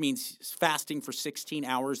 which means fasting for 16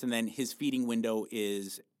 hours, and then his feeding window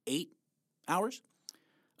is 8 hours.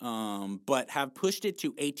 But have pushed it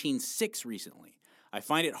to 18-6 recently. I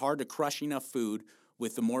find it hard to crush enough food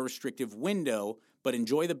with the more restrictive window, but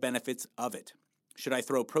enjoy the benefits of it. Should I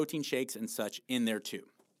throw protein shakes and such in there too?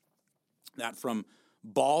 That from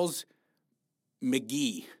Balls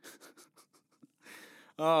McGee.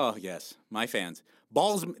 Oh, yes, my fans.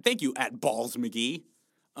 Thank you, at Balls McGee.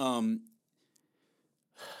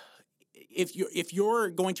 If you're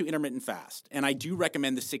going to intermittent fast, and I do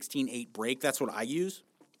recommend the 16-8 break, that's what I use,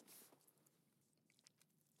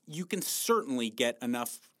 you can certainly get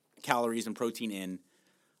enough calories and protein in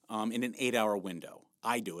an 8-hour window.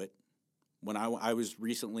 I do it. When I was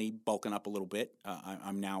recently bulking up a little bit,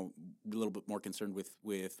 I'm now a little bit more concerned with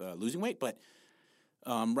losing weight. But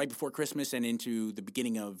right before Christmas and into the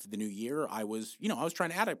beginning of the new year, I was trying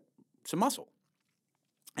to add some muscle,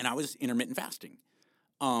 and I was intermittent fasting.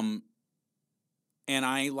 And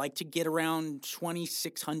I like to get around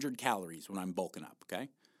 2,600 calories when I'm bulking up. Okay.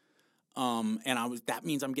 And that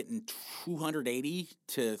means I'm getting 280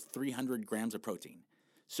 to 300 grams of protein.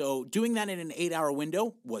 So doing that in an 8-hour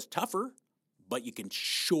window was tougher, but you can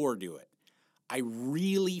sure do it. I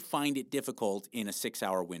really find it difficult in a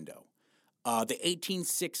 6-hour window. The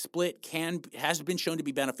 18-6 split has been shown to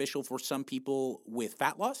be beneficial for some people with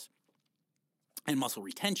fat loss and muscle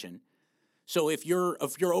retention. So if you're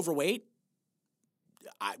overweight,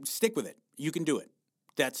 stick with it. You can do it.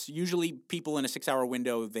 That's usually people in a 6-hour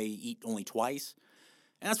window, they eat only twice,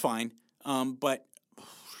 and that's fine. But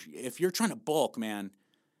if you're trying to bulk, man,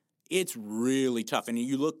 it's really tough. And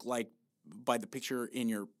you look like, by the picture in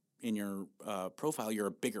your profile, you're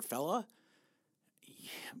a bigger fella.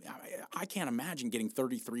 I can't imagine getting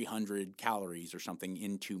 3,300 calories or something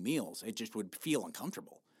in 2 meals. It just would feel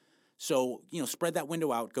uncomfortable. So, spread that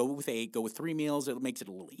window out. Go with 8. Go with 3 meals. It makes it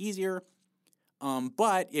a little easier.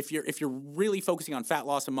 But if you're really focusing on fat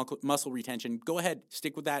loss and muscle retention, go ahead,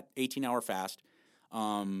 stick with that 18-hour fast.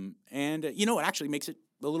 And it actually makes it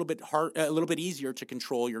a little bit easier to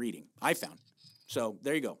control your eating, I found. So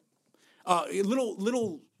there you go.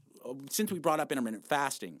 Since we brought up intermittent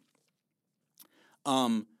fasting,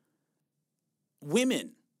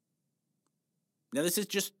 women. Now this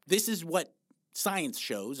is what science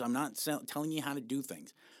shows. I'm not telling you how to do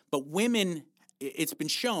things, but women, it's been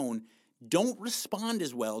shown, don't respond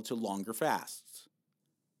as well to longer fasts.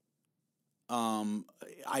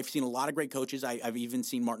 I've seen a lot of great coaches. I've even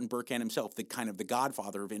seen Martin Burkhan himself, the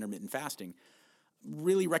godfather of intermittent fasting,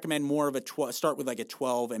 really recommend more of start with like a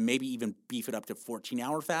 12 and maybe even beef it up to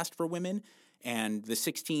 14-hour fast for women, and the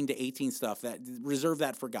 16 to 18 stuff, that reserve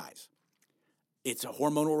that for guys. It's a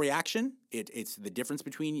hormonal reaction. It's the difference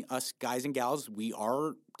between us guys and gals. We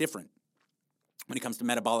are different when it comes to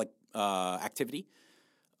metabolic activity.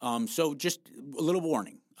 So just a little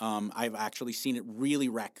warning. I've actually seen it really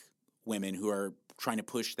wreck women who are trying to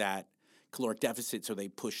push that caloric deficit, so they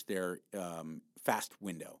push their fast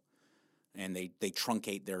window, and they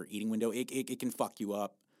truncate their eating window. It can fuck you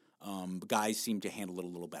up. Guys seem to handle it a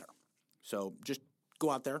little better. So just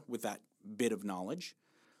go out there with that bit of knowledge.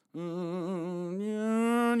 Do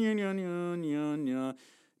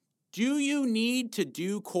you need to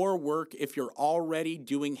do core work if you're already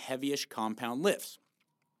doing heavyish compound lifts?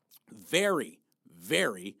 Very,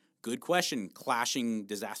 very good question, Clashing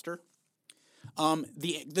Disaster.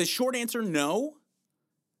 The short answer, no.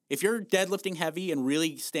 If you're deadlifting heavy and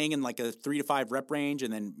really staying in like a 3 to 5 rep range,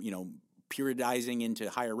 and then, periodizing into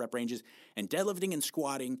higher rep ranges, and deadlifting and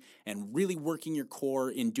squatting and really working your core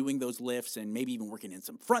in doing those lifts, and maybe even working in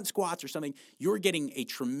some front squats or something, you're getting a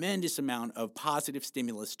tremendous amount of positive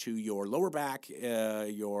stimulus to your lower back,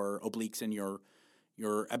 your obliques, and your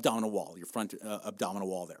abdominal wall, your front abdominal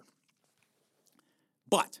wall there.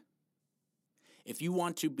 But if you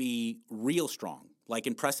want to be real strong, like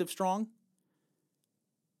impressive strong,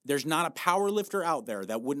 there's not a power lifter out there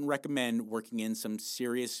that wouldn't recommend working in some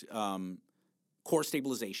serious core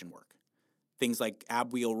stabilization work. Things like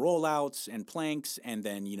ab wheel rollouts and planks, and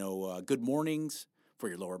then, good mornings for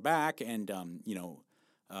your lower back, and,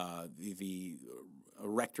 the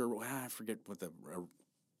erector, I forget what the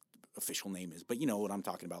official name is, but you know what I'm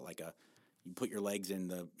talking about, you put your legs in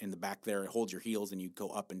the back there, it holds your heels, and you go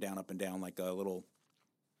up and down, like a little,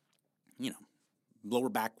 lower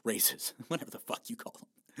back raises, whatever the fuck you call them.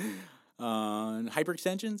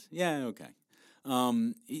 Hyperextensions? Yeah, okay.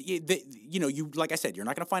 Like I said, you're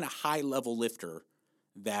not going to find a high-level lifter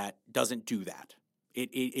that doesn't do that.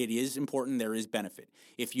 It is important. There is benefit.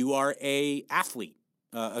 If you are a athlete,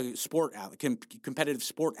 a sport competitive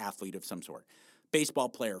sport athlete of some sort, baseball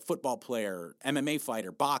player, football player, MMA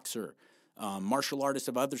fighter, boxer, martial artist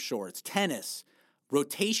of other sorts, tennis,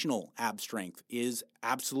 rotational ab strength is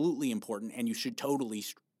absolutely important, and you should totally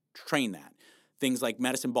train that. Things like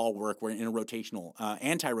medicine ball work, where in a rotational,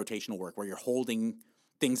 anti-rotational work, where you're holding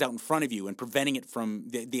things out in front of you and preventing it from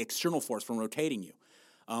the external force from rotating you.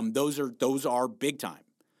 Those are big time,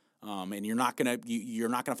 and you're not gonna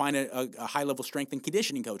find a high level strength and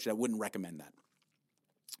conditioning coach that wouldn't recommend that.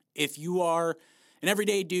 If you are an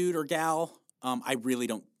everyday dude or gal, you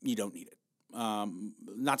don't need it.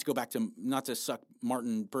 Not to suck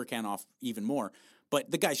Martin Burkhan off even more, but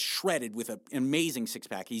the guy's shredded with an amazing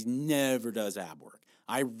six-pack. He never does ab work.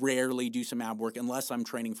 I rarely do some ab work unless I'm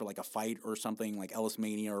training for like a fight or something like Ellis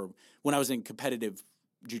Mania, or when I was in competitive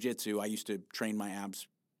jiu-jitsu, I used to train my abs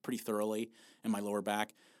pretty thoroughly and my lower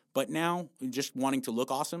back. But now, just wanting to look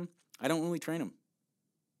awesome, I don't really train them.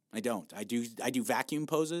 I don't. I do vacuum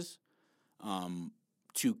poses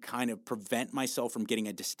to kind of prevent myself from getting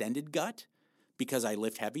a distended gut, because I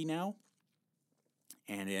lift heavy now.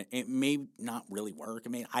 And it may not really work.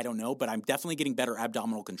 I don't know, but I'm definitely getting better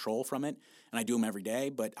abdominal control from it, and I do them every day,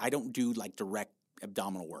 but I don't do like direct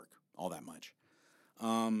abdominal work all that much.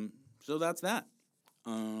 So that's that.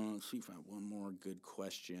 Let's see if I have one more good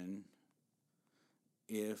question.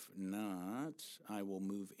 If not, I will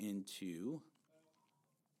move into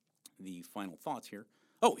the final thoughts here.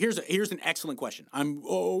 Oh, here's an excellent question. I'm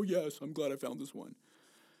glad I found this one.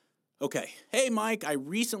 Okay. Hey, Mike, I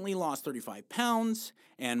recently lost 35 pounds,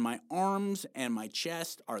 and my arms and my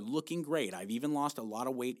chest are looking great. I've even lost a lot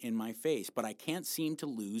of weight in my face, but I can't seem to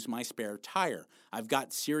lose my spare tire. I've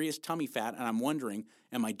got serious tummy fat, and I'm wondering,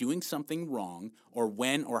 am I doing something wrong, or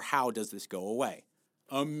when or how does this go away?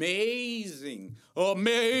 Amazing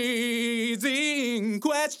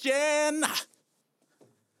question.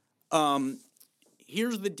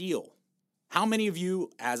 Here's the deal. How many of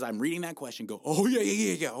you, as I'm reading that question, go, oh,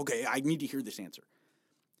 yeah, okay, I need to hear this answer.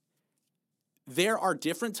 There are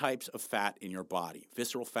different types of fat in your body.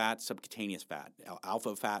 Visceral fat, subcutaneous fat,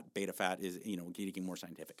 alpha fat, beta fat is, getting more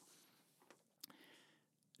scientific.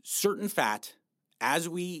 Certain fat, as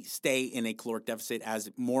we stay in a caloric deficit,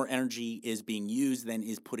 as more energy is being used than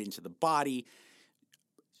is put into the body,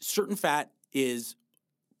 certain fat is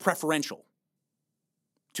preferential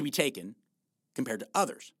to be taken compared to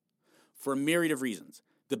others for a myriad of reasons.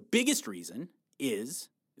 The biggest reason is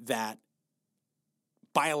that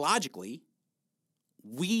biologically,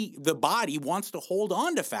 the body wants to hold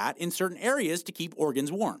on to fat in certain areas to keep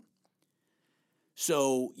organs warm.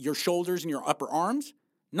 So your shoulders and your upper arms,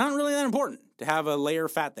 not really that important to have a layer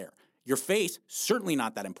of fat there. Your face, certainly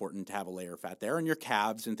not that important to have a layer of fat there, and your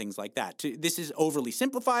calves and things like that. This is overly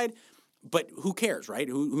simplified, but who cares, right?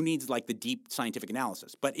 Who needs like the deep scientific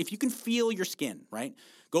analysis? But if you can feel your skin, right?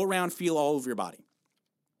 Go around, feel all over your body.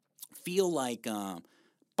 Feel like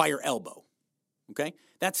by your elbow, okay?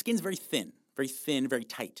 That skin's very thin, very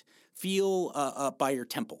tight. Feel by your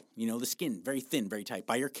temple, the skin, very thin, very tight.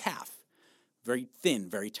 By your calf, very thin,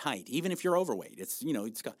 very tight. Even if you're overweight, it's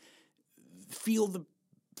got, feel the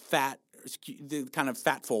fat, the kind of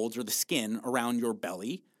fat folds or the skin around your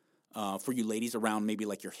belly. For you ladies, around maybe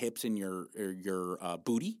like your hips and your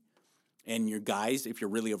booty, and your guys, if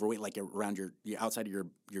you're really overweight, like around your outside of your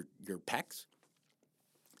pecs.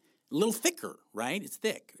 A little thicker, right? It's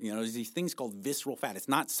thick. There's these things called visceral fat. It's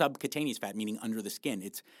not subcutaneous fat, meaning under the skin.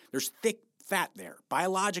 There's thick fat there.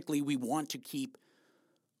 Biologically, we want to keep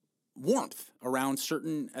warmth around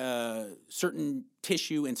certain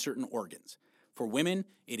tissue and certain organs. For women,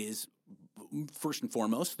 it is first and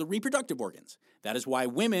foremost the reproductive organs. That is why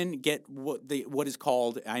women get what is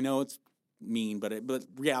called. I know it's mean, but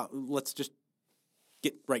let's just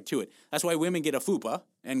get right to it. That's why women get a fupa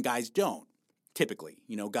and guys don't. Typically,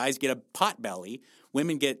 guys get a pot belly.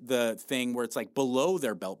 Women get the thing where it's like below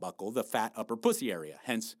their belt buckle, the fat upper pussy area.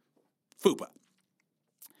 Hence, fupa.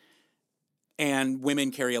 And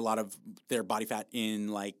women carry a lot of their body fat in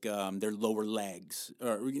like their lower legs,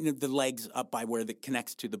 or the legs up by where it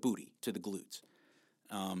connects to the booty, to the glutes.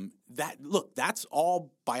 That's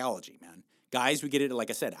all biology, man. Guys, we get it, like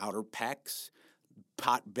I said, outer pecs,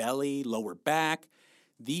 pot belly, lower back.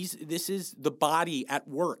 This is the body at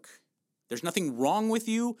work. There's nothing wrong with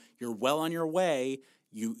you. You're well on your way.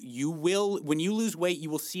 You will, when you lose weight, you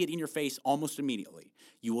will see it in your face almost immediately.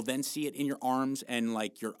 You will then see it in your arms and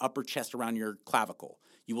like your upper chest around your clavicle.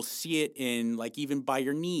 You will see it in like even by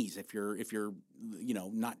your knees if you're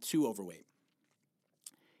not too overweight.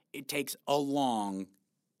 It takes a long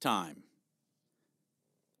time.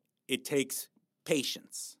 It takes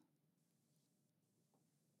patience.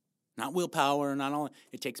 Not willpower, not all.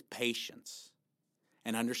 It takes patience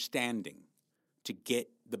and understanding to get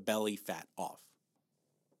the belly fat off.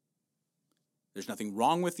 There's nothing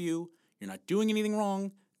wrong with you. You're not doing anything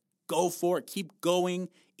wrong. Go for it. Keep going.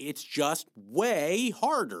 It's just way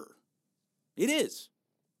harder. It is.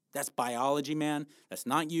 That's biology, man. That's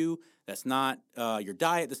not you. That's not your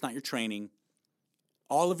diet. That's not your training.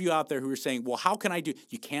 All of you out there who are saying, well, how can I do?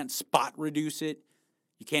 You can't spot reduce it.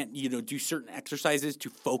 You can't, do certain exercises to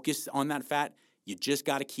focus on that fat. You just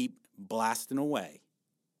got to keep blasting away.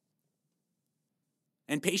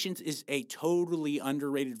 And patience is a totally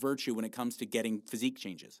underrated virtue when it comes to getting physique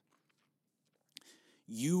changes.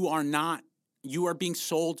 You are being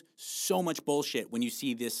sold so much bullshit when you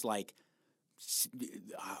see this, like,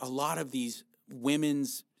 a lot of these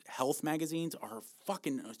women's health magazines are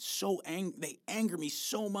fucking they anger me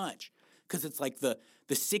so much because it's like the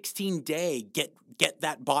 16-day get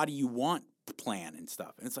that body you want plan and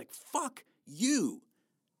stuff. And it's like, fuck you.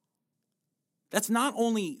 You're not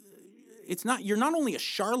only a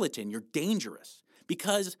charlatan, you're dangerous.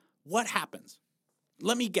 Because what happens?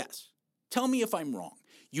 Let me guess. Tell me if I'm wrong.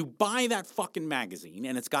 You buy that fucking magazine,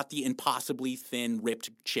 and it's got the impossibly thin, ripped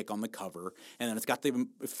chick on the cover, and then it's got the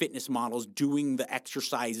fitness models doing the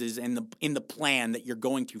exercises and in the plan that you're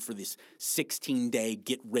going to for this 16-day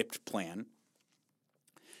get ripped plan.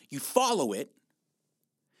 You follow it.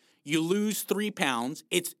 You lose 3 pounds.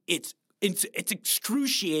 It's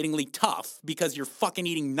excruciatingly tough because you're fucking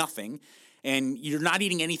eating nothing, and you're not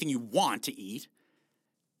eating anything you want to eat.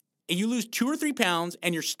 And you lose 2 or 3 pounds,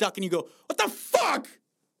 and you're stuck, and you go, what the fuck?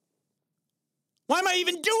 Why am I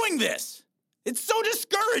even doing this? It's so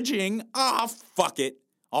discouraging. Fuck it.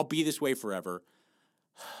 I'll be this way forever.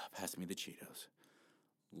 Pass me the Cheetos.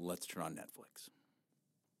 Let's turn on Netflix.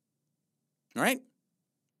 All right?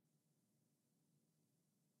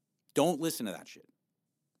 Don't listen to that shit.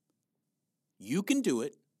 You can do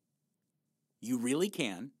it. You really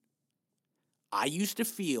can. I used to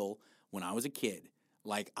feel when I was a kid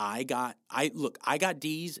like I got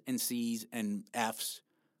D's and C's and F's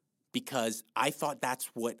because I thought that's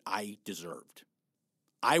what I deserved.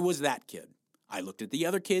 I was that kid. I looked at the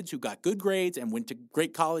other kids who got good grades and went to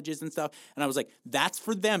great colleges and stuff, and I was like, that's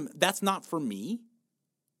for them. That's not for me.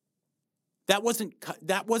 That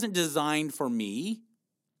wasn't designed for me.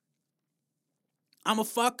 I'm a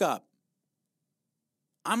fuck up.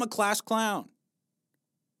 I'm a class clown.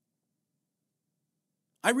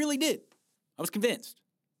 I really did. I was convinced.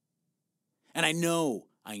 And I know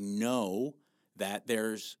that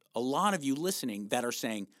there's a lot of you listening that are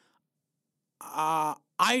saying, I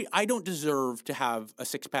don't deserve to have a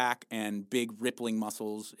six-pack and big rippling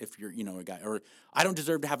muscles if you're, a guy. Or I don't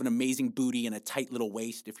deserve to have an amazing booty and a tight little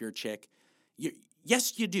waist if you're a chick.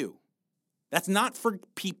 Yes, you do. That's not for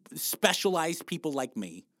specialized people like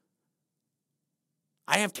me.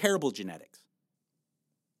 I have terrible genetics.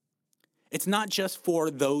 It's not just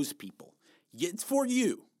for those people. It's for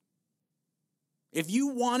you. If you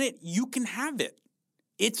want it, you can have it.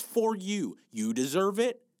 It's for you. You deserve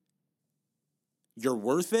it. You're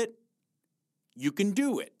worth it. You can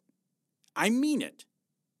do it. I mean it.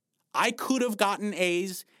 I could have gotten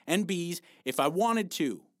A's and B's if I wanted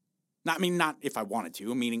to. Not if I wanted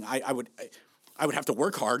to, meaning I would have to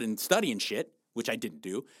work hard and study and shit, which I didn't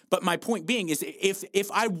do. But my point being is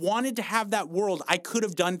if I wanted to have that world, I could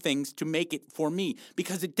have done things to make it for me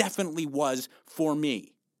because it definitely was for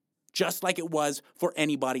me, just like it was for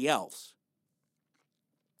anybody else.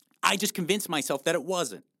 I just convinced myself that it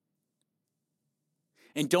wasn't.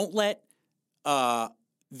 And don't let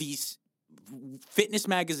these fitness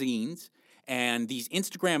magazines and these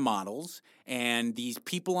Instagram models and these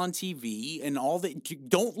people on TV and all that,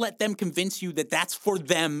 don't let them convince you that that's for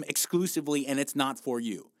them exclusively and it's not for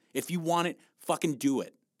you. If you want it, fucking do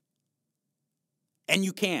it. And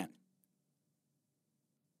you can.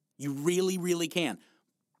 You really, really can.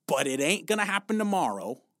 But it ain't going to happen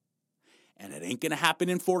tomorrow, and it ain't going to happen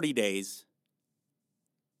in 40 days.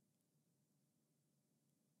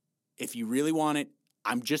 If you really want it,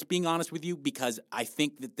 I'm just being honest with you because I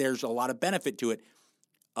think that there's a lot of benefit to it.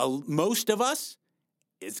 Most of us,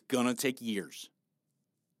 it's going to take years.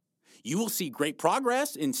 You will see great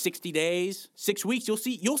progress in 60 days, 6 weeks.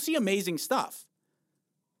 You'll see amazing stuff.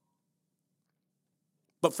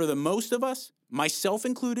 But for the most of us, myself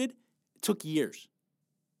included, it took years.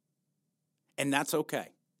 And that's okay.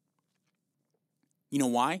 You know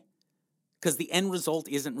why? Because the end result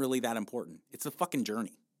isn't really that important. It's the fucking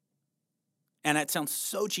journey. And that sounds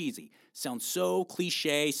so cheesy, sounds so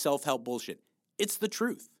cliche, self-help bullshit. It's the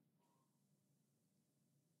truth.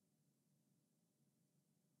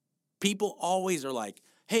 People always are like,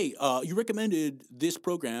 hey, you recommended this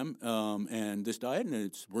program and this diet, and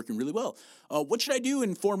it's working really well. What should I do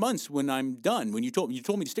in 4 months when I'm done? When you told me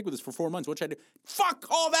to stick with this for 4 months, what should I do? Fuck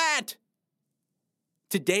all that!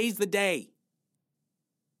 Today's the day.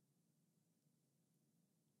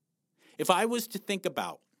 If I was to think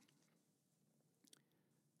about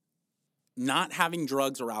not having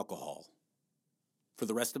drugs or alcohol for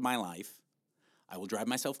the rest of my life, I will drive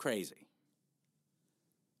myself crazy.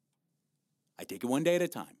 I take it one day at a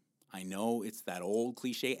time. I know it's that old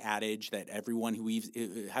cliche adage that everyone who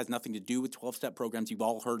has nothing to do with 12-step programs, you've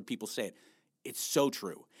all heard people say it. It's so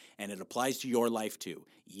true, and it applies to your life too.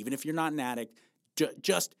 Even if you're not an addict,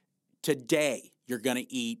 just today you're going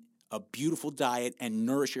to eat a beautiful diet and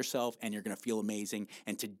nourish yourself, and you're going to feel amazing.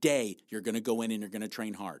 And today you're going to go in and you're going to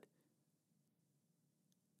train hard.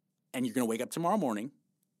 And you're going to wake up tomorrow morning,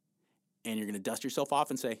 and you're going to dust yourself off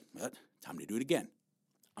and say, time to do it again.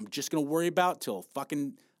 I'm just going to worry about till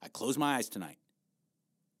fucking I close my eyes tonight.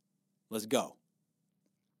 Let's go.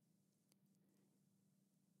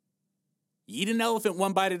 You eat an elephant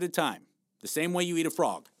one bite at a time, the same way you eat a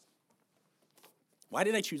frog. Why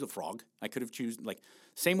did I choose a frog? I could have chosen,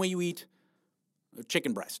 Same way you eat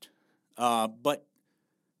chicken breast. But,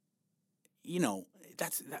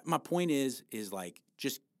 my point is like,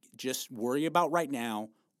 just worry about right now,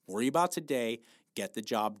 worry about today, get the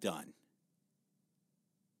job done.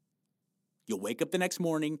 You'll wake up the next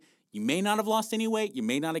morning, you may not have lost any weight, you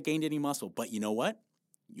may not have gained any muscle, but you know what?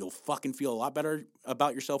 You'll fucking feel a lot better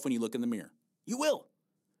about yourself when you look in the mirror. You will.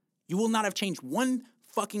 You will not have changed 1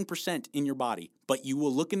 fucking % in your body, but you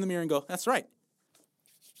will look in the mirror and go, that's right.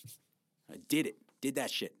 I did it. Did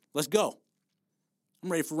that shit. Let's go.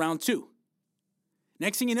 I'm ready for round 2.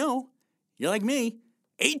 Next thing you know, you're like me,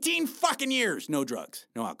 18 fucking years, no drugs,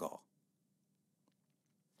 no alcohol.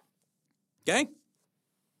 Okay?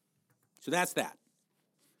 So that's that.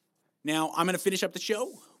 Now, I'm going to finish up the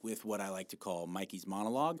show with what I like to call Mikey's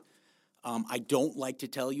monologue. I don't like to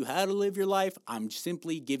tell you how to live your life. I'm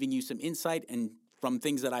simply giving you some insight and from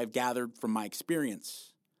things that I've gathered from my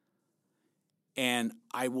experience. And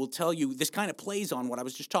I will tell you, this kind of plays on what I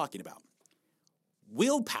was just talking about.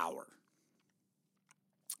 Willpower.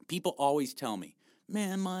 People always tell me,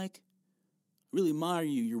 man, Mike, I really admire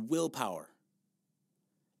you, your willpower.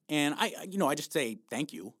 And I just say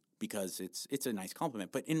thank you because it's a nice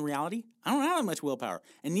compliment. But in reality, I don't have that much willpower,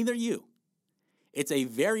 and neither you. It's a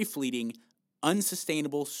very fleeting,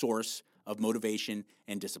 unsustainable source of motivation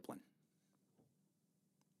and discipline.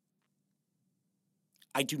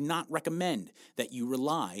 I do not recommend that you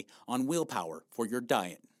rely on willpower for your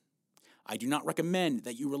diet. I do not recommend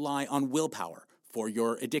that you rely on willpower for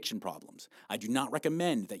your addiction problems. I do not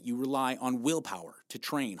recommend that you rely on willpower to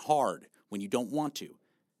train hard when you don't want to,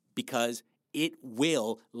 because it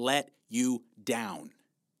will let you down.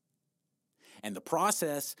 And the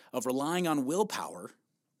process of relying on willpower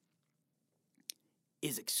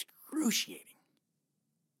is excruciating.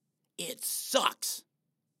 It sucks.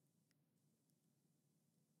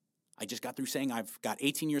 I just got through saying I've got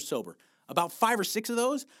 18 years sober. About 5 or 6 of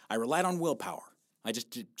those, I relied on willpower. I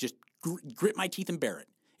just grit my teeth and bear it.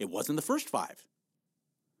 It wasn't the first 5.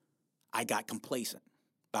 I got complacent.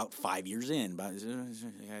 About 5 years in, I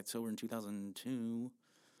got sober in 2002.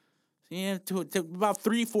 Yeah, to about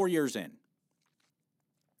 3-4 years in.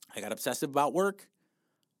 I got obsessive about work.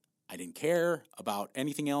 I didn't care about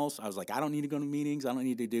anything else. I was like, I don't need to go to meetings. I don't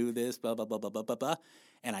need to do this, blah, blah, blah, blah, blah, blah, blah.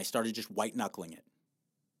 And I started just white-knuckling it.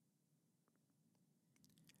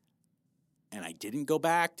 And I didn't go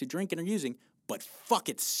back to drinking or using, but fuck,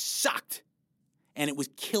 it sucked. And it was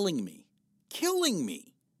killing me. Killing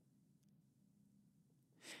me.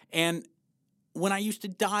 And when I used to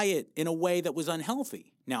diet in a way that was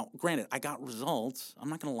unhealthy. Now, granted, I got results. I'm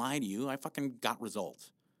not going to lie to you. I fucking got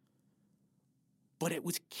results. But it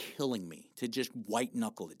was killing me to just white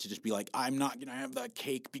knuckle it, to just be like, I'm not going to have that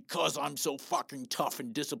cake because I'm so fucking tough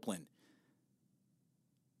and disciplined.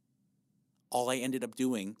 All I ended up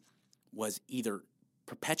doing was either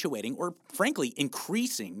perpetuating or, frankly,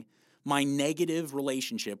 increasing my negative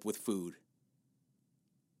relationship with food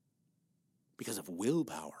because of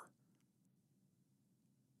willpower.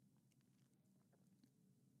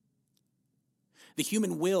 The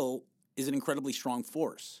human will is an incredibly strong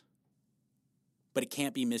force, but it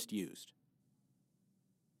can't be misused.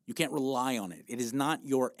 You can't rely on it. It is not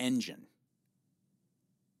your engine.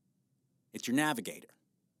 It's your navigator.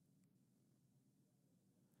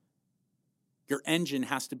 Your engine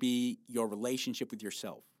has to be your relationship with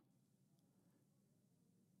yourself.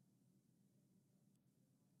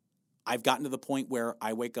 I've gotten to the point where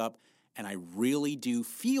I wake up and I really do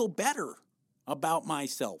feel better about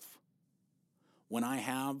myself when I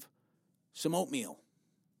have some oatmeal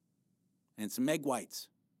and some egg whites.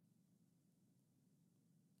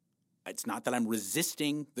 It's not that I'm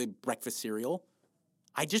resisting the breakfast cereal.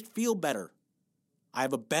 I just feel better. I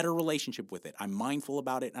have a better relationship with it. I'm mindful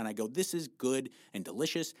about it, and I go, this is good and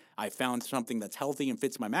delicious. I found something that's healthy and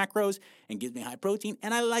fits my macros and gives me high protein,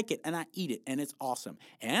 and I like it, and I eat it, and it's awesome.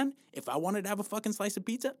 And if I wanted to have a fucking slice of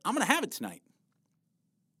pizza, I'm going to have it tonight.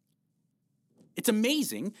 It's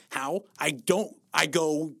amazing how I go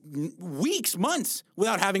weeks, months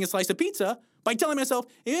without having a slice of pizza by telling myself,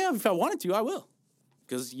 yeah, if I wanted to, I will.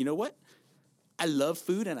 Because you know what? I love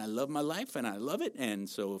food and I love my life and I love it. And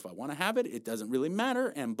so if I want to have it, it doesn't really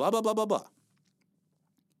matter and blah, blah, blah, blah, blah.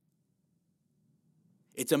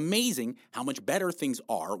 It's amazing how much better things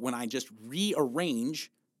are when I just rearrange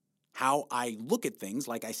how I look at things.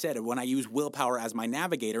 Like I said, when I use willpower as my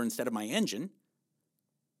navigator instead of my engine.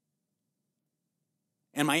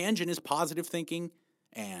 And my engine is positive thinking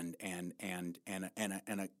and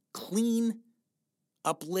a clean,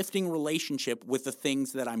 uplifting relationship with the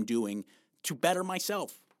things that I'm doing to better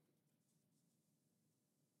myself.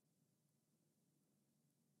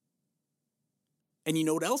 And you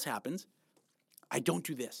know what else happens? I don't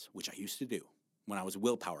do this, which I used to do when I was a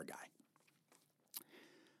willpower guy.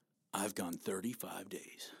 I've gone 35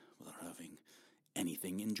 days without having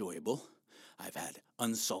anything enjoyable. I've had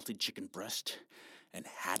unsalted chicken breast and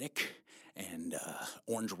haddock and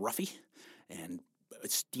orange roughy and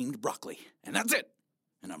steamed broccoli. And that's it.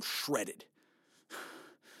 And I'm shredded.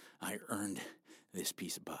 I earned this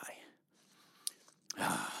piece of pie.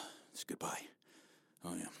 It's good pie.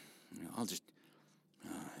 Oh, yeah. I'll just...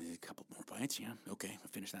 a couple more bites, yeah. Okay, I'll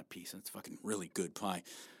finish that piece. That's fucking really good pie.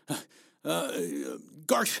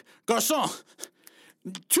 Garçon,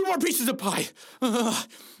 2 more pieces of pie.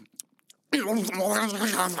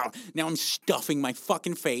 Now I'm stuffing my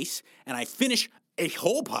fucking face, and I finish a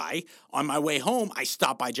whole pie. On my way home, I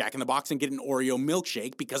stop by Jack in the Box and get an Oreo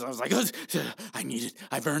milkshake because I was like, I need it.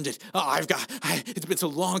 I've earned it. It's been so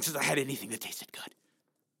long since I had anything that tasted good.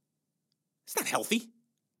 It's not healthy.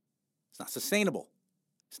 It's not sustainable.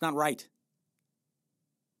 It's not right.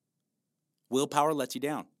 Willpower lets you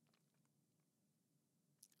down.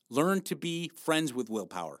 Learn to be friends with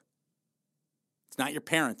willpower. It's not your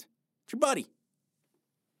parent. It's your buddy.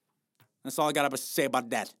 That's all I got to say about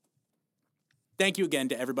that. Thank you again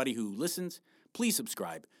to everybody who listens. Please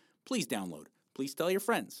subscribe. Please download. Please tell your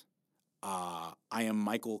friends. I am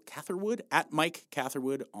Michael Catherwood, at Mike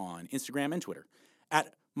Catherwood on Instagram and Twitter.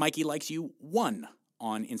 At Mikey Likes You 1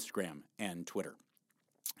 on Instagram and Twitter.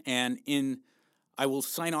 And I will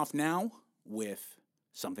sign off now with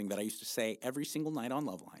something that I used to say every single night on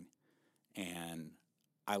Loveline. And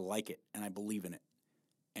I like it, and I believe in it.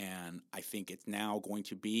 And I think it's now going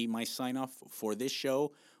to be my sign-off for this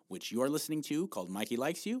show, which you are listening to, called Mikey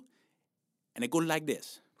Likes You. And it goes like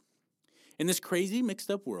this. In this crazy,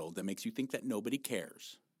 mixed-up world that makes you think that nobody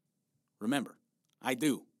cares, remember, I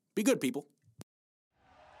do. Be good, people.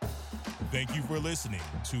 Thank you for listening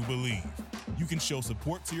to Believe. You can show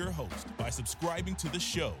support to your host by subscribing to the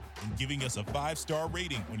show and giving us a 5-star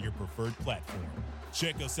rating on your preferred platform.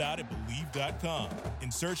 Check us out at Believe.com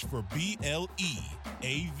and search for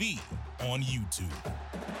BLEAV on YouTube.